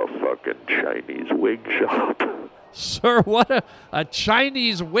through a fucking Chinese wig shop. Sir, what a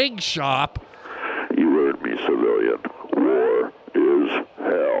Chinese wig shop? You heard me, civilian. War is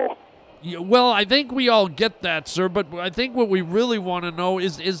hell. Yeah, well, I think we all get that, sir, but I think what we really want to know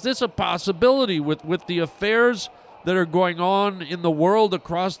is this a possibility with the affairs that are going on in the world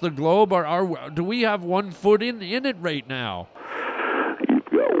across the globe? Do we have one foot in it right now? You've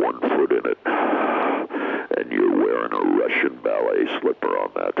got one foot in it, and you're wearing a Russian ballet slipper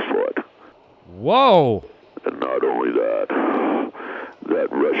on that foot. Whoa! And not only that,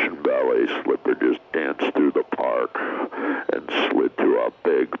 that Russian ballet slipper just danced through the park and slid through a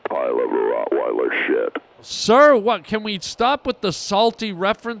big pile of Rottweiler shit. Sir, what? Can we stop with the salty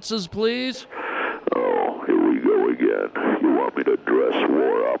references, please? Oh, here we go again. You want me to dress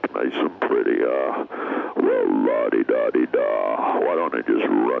War up nice and pretty, Well, la-di-da-di-da. Why don't I just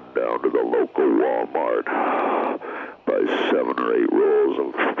run down to the local Walmart, buy 7 or 8 rolls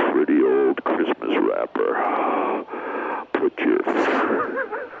of pretty old Christmas wrapper. Put your...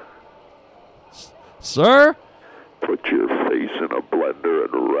 Sir? Put your face in a blender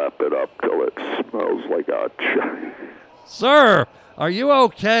and wrap it up till it smells like a Sir, are you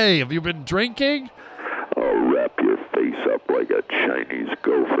okay? Have you been drinking? I'll wrap your face up like a Chinese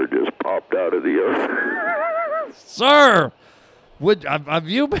gopher just popped out of the earth. Sir, have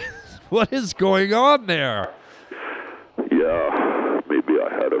you been... What is going on there? Yeah, maybe I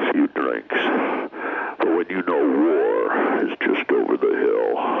had a few drinks. But when you know war is just over the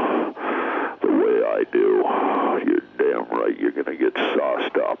hill, the way I do, you're damn right you're going to get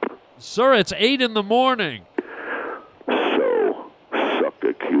sauced up. Sir, it's 8 in the morning. So, suck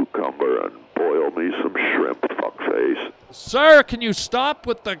a cucumber and boil me some shrimp, fuckface. Sir, can you stop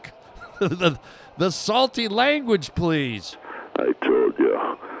with the salty language, please? I told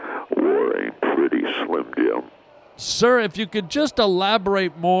you, war ain't pretty, Slim Jim. Sir, if you could just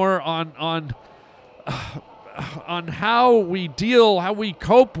elaborate more on how we deal, how we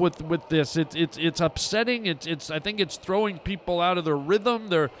cope with this. It's upsetting. I think it's throwing people out of their rhythm.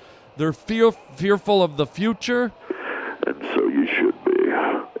 They're fearful of the future. And so you should be.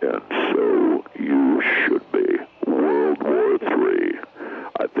 And so you should be. World War III.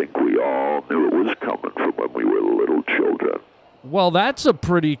 I think we all knew it was coming from when we were little children. Well, that's a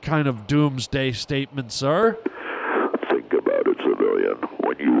pretty kind of doomsday statement, sir. Think about it, civilian.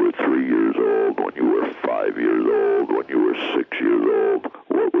 When you were 3 years old, when you were 5 years old, when you were 6 years old,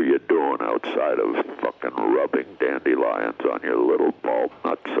 what were you doing outside of fucking rubbing dandelions on your little bald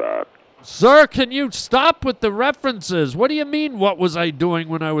nutsack? Sir, can you stop with the references? What do you mean, what was I doing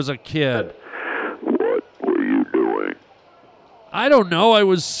when I was a kid? What were you doing? I don't know. I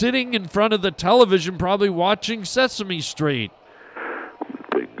was sitting in front of the television probably watching Sesame Street.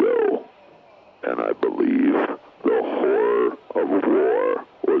 Bingo. And I believe the horror of war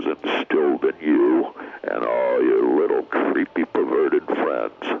was instilled in you and all your little creepy perverted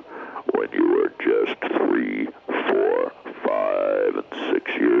friends when you were just 3, 4, 5, and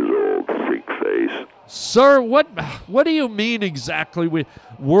 6 years old, freak face. Sir, what do you mean exactly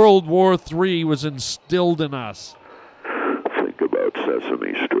World War III was instilled in us? Think about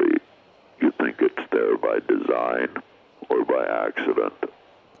Sesame Street. You think it's there by design or by accident?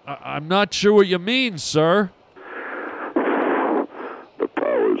 I'm not sure what you mean, sir. The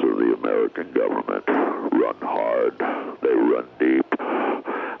powers of the American government run hard, they run deep,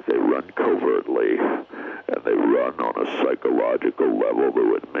 they run covertly, and they run on a psychological level that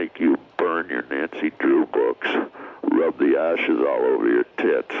would make you burn your Nancy Drew books, rub the ashes all over your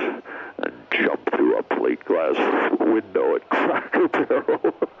tits, and jump through a plate glass window at Cracker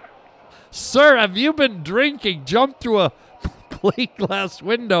Barrel. Sir, have you been drinking? Jump through a plate glass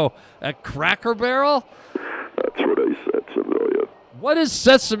window at Cracker Barrel? That's what I said, civilian. What does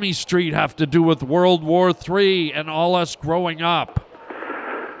Sesame Street have to do with World War III and all us growing up?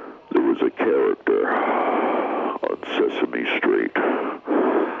 There was a character on Sesame Street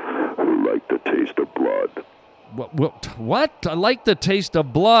who liked the taste of blood. What? I like the taste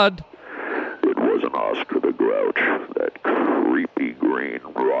of blood. It wasn't Oscar the Grouch, that creepy green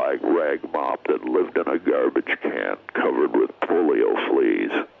rag mop that lived in a garbage can covered with polio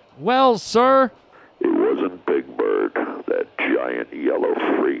fleas. Well, sir, It wasn't Big Bird, that giant yellow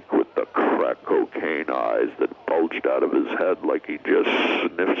freak with the crack cocaine eyes that bulged out of his head like he just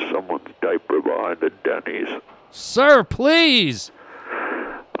sniffed someone's diaper behind a Denny's. sir, please.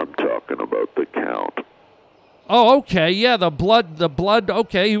 I'm talking about the Count. Oh, okay, yeah, the blood,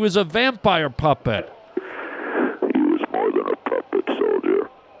 okay, he was a vampire puppet. He was more than a puppet soldier.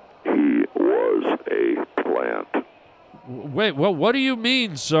 He was a plant. Wait, what do you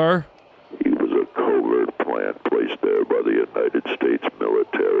mean, sir? He was a covert plant placed there by the United States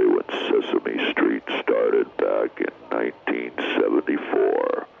military when Sesame Street started back in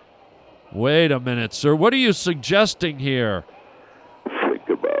 1974. Wait a minute, sir, what are you suggesting here? Think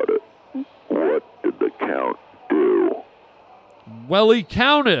about it. What did the Count do? Well, he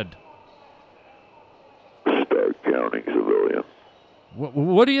counted. Start counting, civilian.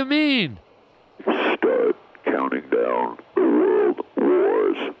 What do you mean? Start counting down the world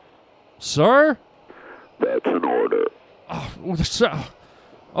wars. Sir? That's an order.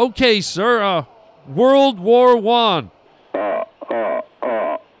 Okay, sir, World War I.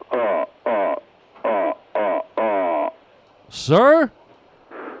 Sir?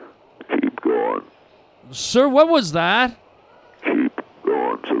 Keep going. Sir, what was that? Keep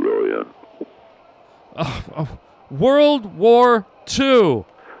going, civilian. World War II.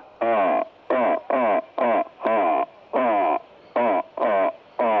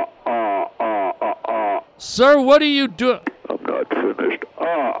 Sir, what are you doing? I'm not finished.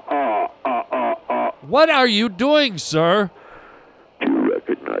 What are you doing, sir? Do you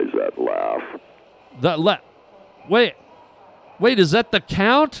recognize that laugh? Wait, is that the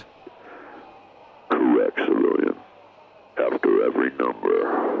count? Correct, civilian. After every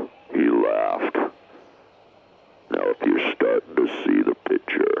number, he laughed. Now, if you're starting to see the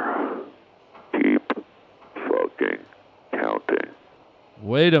picture, keep fucking counting.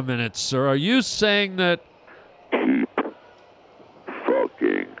 Wait a minute, sir. Are you saying that... Keep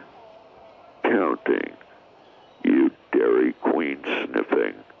fucking counting. You Dairy Queen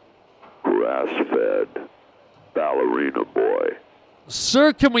sniffing, grass-fed ballerina boy.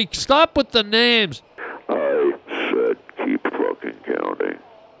 Sir, can we stop with the names? I said keep fucking counting.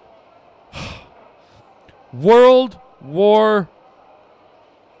 World War...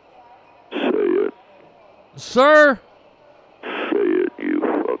 Say it. Sir? Say it, you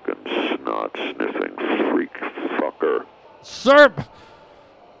fucking snot-sniffing freak fucker. Sir?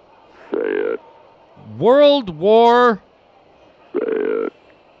 Say it. World War... Say it.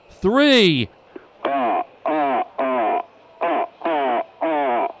 3.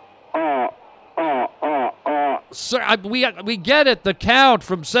 Sir, we get it, the count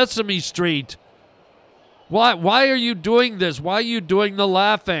from Sesame Street. Why are you doing this? Why are you doing the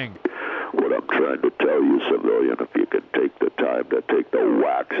laughing? What I'm trying to tell you, civilian, if you can take the time to take the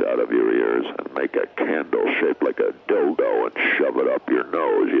wax out of your ears and make a candle shaped like a dildo and shove it up your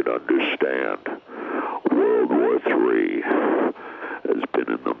nose, you'd understand. World War III has been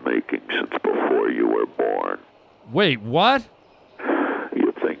in the making since before you were born. Wait, what?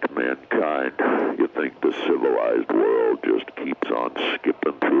 You think mankind, you think the civilized world just keeps on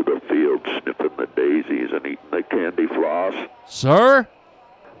skipping through the fields, sniffing the daisies and eating the candy floss? Sir?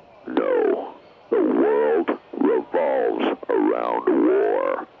 No. The world revolves around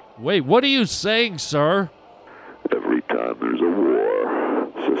war. Wait, what are you saying, sir? Every time there's a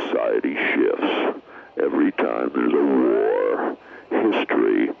war, society shifts. Every time there's a war,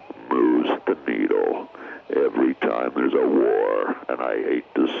 history moves the needle. Every time there's a war, and I hate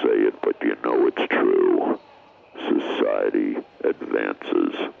to say it, but you know it's true, society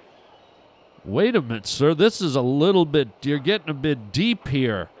advances. Wait a minute, sir. This is a little bit... You're getting a bit deep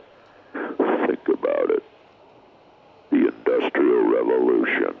here. Think about it. The Industrial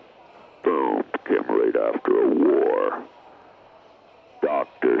Revolution, boom, came right after a war.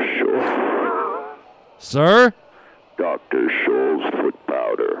 Dr. Scholl's... Sir? Dr. Scholl's foot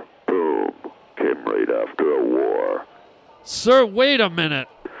powder, boom, came right after a war. Sir, wait a minute.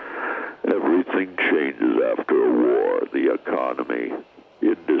 Everything changes after a war. The economy,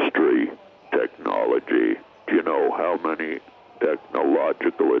 industry, technology. Do you know how many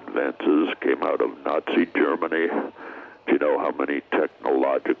technological advances came out of Nazi Germany? Do you know how many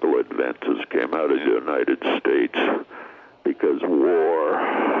technological advances came out of the United States? Because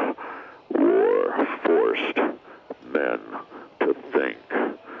war forced men to think.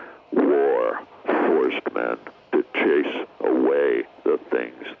 War forced men to chase away the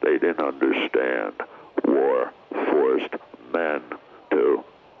things they didn't understand. War forced men to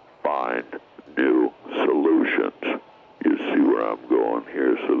find new solutions. You see where I'm going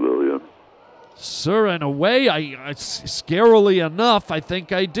here, civilian? Sir, in a way, scarily enough, I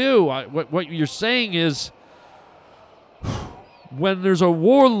think I do. What you're saying is, when there's a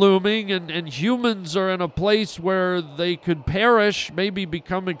war looming and humans are in a place where they could perish, maybe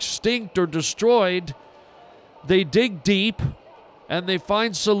become extinct or destroyed, they dig deep and they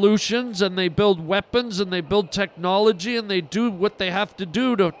find solutions and they build weapons and they build technology and they do what they have to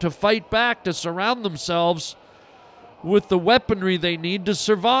do to fight back, to surround themselves with the weaponry they need to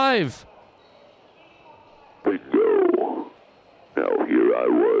survive. Bingo. Now here I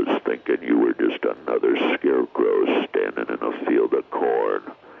was thinking you were just another scarecrow standing in a field of corn,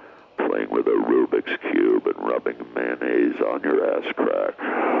 playing with a Rubik's Cube and rubbing mayonnaise on your ass crack.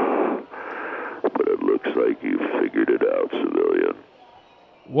 But it looks like you figured it out, civilian.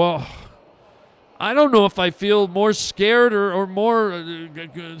 Well, I don't know if I feel more scared or more...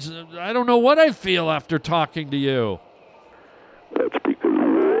 I don't know what I feel after talking to you. That's because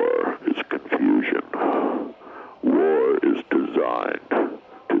war is confusion. War is designed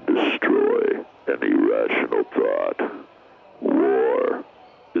to destroy any rational thought. War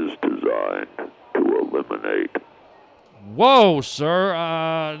is designed to eliminate. Whoa, sir.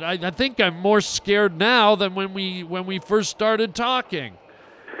 I think I'm more scared now than when we first started talking.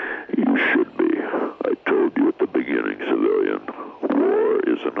 You should be. I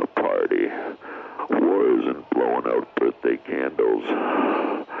War isn't blowing out birthday candles.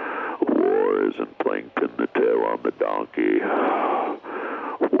 War isn't playing pin the tail on the donkey.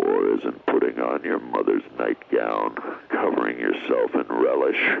 War isn't putting on your mother's nightgown, covering yourself in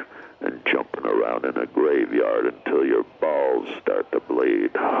relish, and jumping around in a graveyard until your balls start to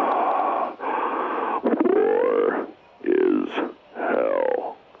bleed. War is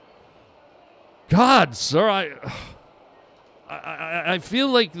hell. God, sir, I feel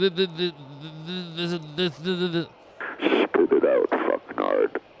like Spit it out,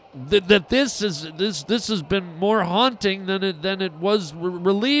 fucknard. that this has been more haunting than it was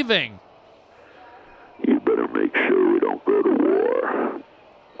relieving. You better make sure we don't go to war.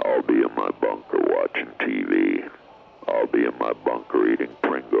 I'll be in my bunker watching TV. I'll be in my bunker eating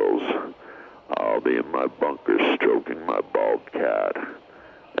Pringles. I'll be in my bunker stroking my bald cat.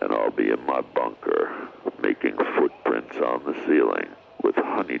 And I'll be in my bunker making footprints on the ceiling with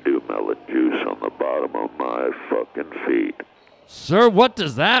honeydew melon juice on the bottom of my fucking feet. Sir, what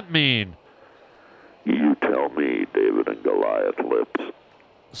does that mean? You tell me, David and Goliath lips.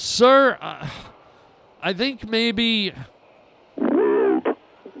 Sir, I think maybe... World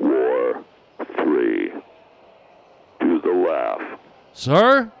War III. Do the laugh.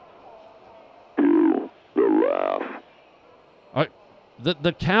 Sir? Do the laugh.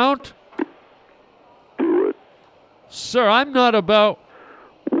 The count? Do it. Sir, I'm not about...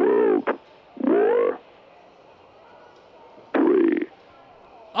 World War III.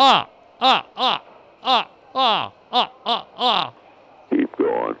 Keep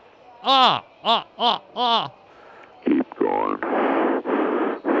going. Keep going.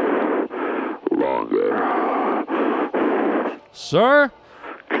 Longer. Sir?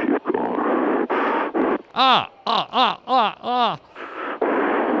 Keep going.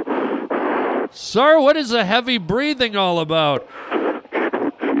 Sir, what is the heavy breathing all about?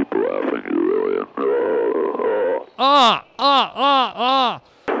 Keep laughing, Julian. I'm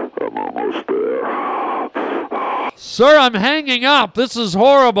almost there. Sir, I'm hanging up. This is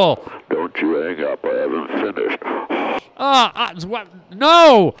horrible. Don't you hang up. I haven't finished. What?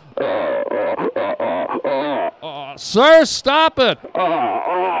 No! Sir, stop it!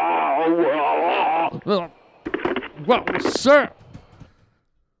 What, sir?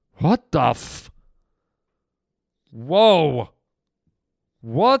 What the Whoa.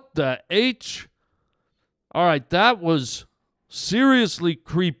 What the H? All right, that was seriously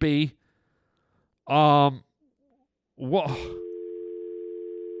creepy. Wow.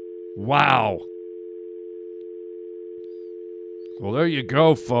 Well, there you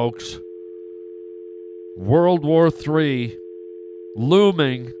go, folks. World War III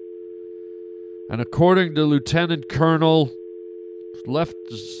looming. And according to Lieutenant Colonel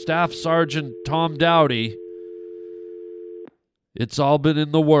Staff Sergeant Tom Dowdy, it's all been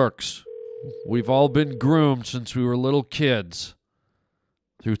in the works. We've all been groomed since we were little kids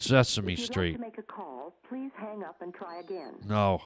through Sesame Street. To make a call, please hang up and try again. No.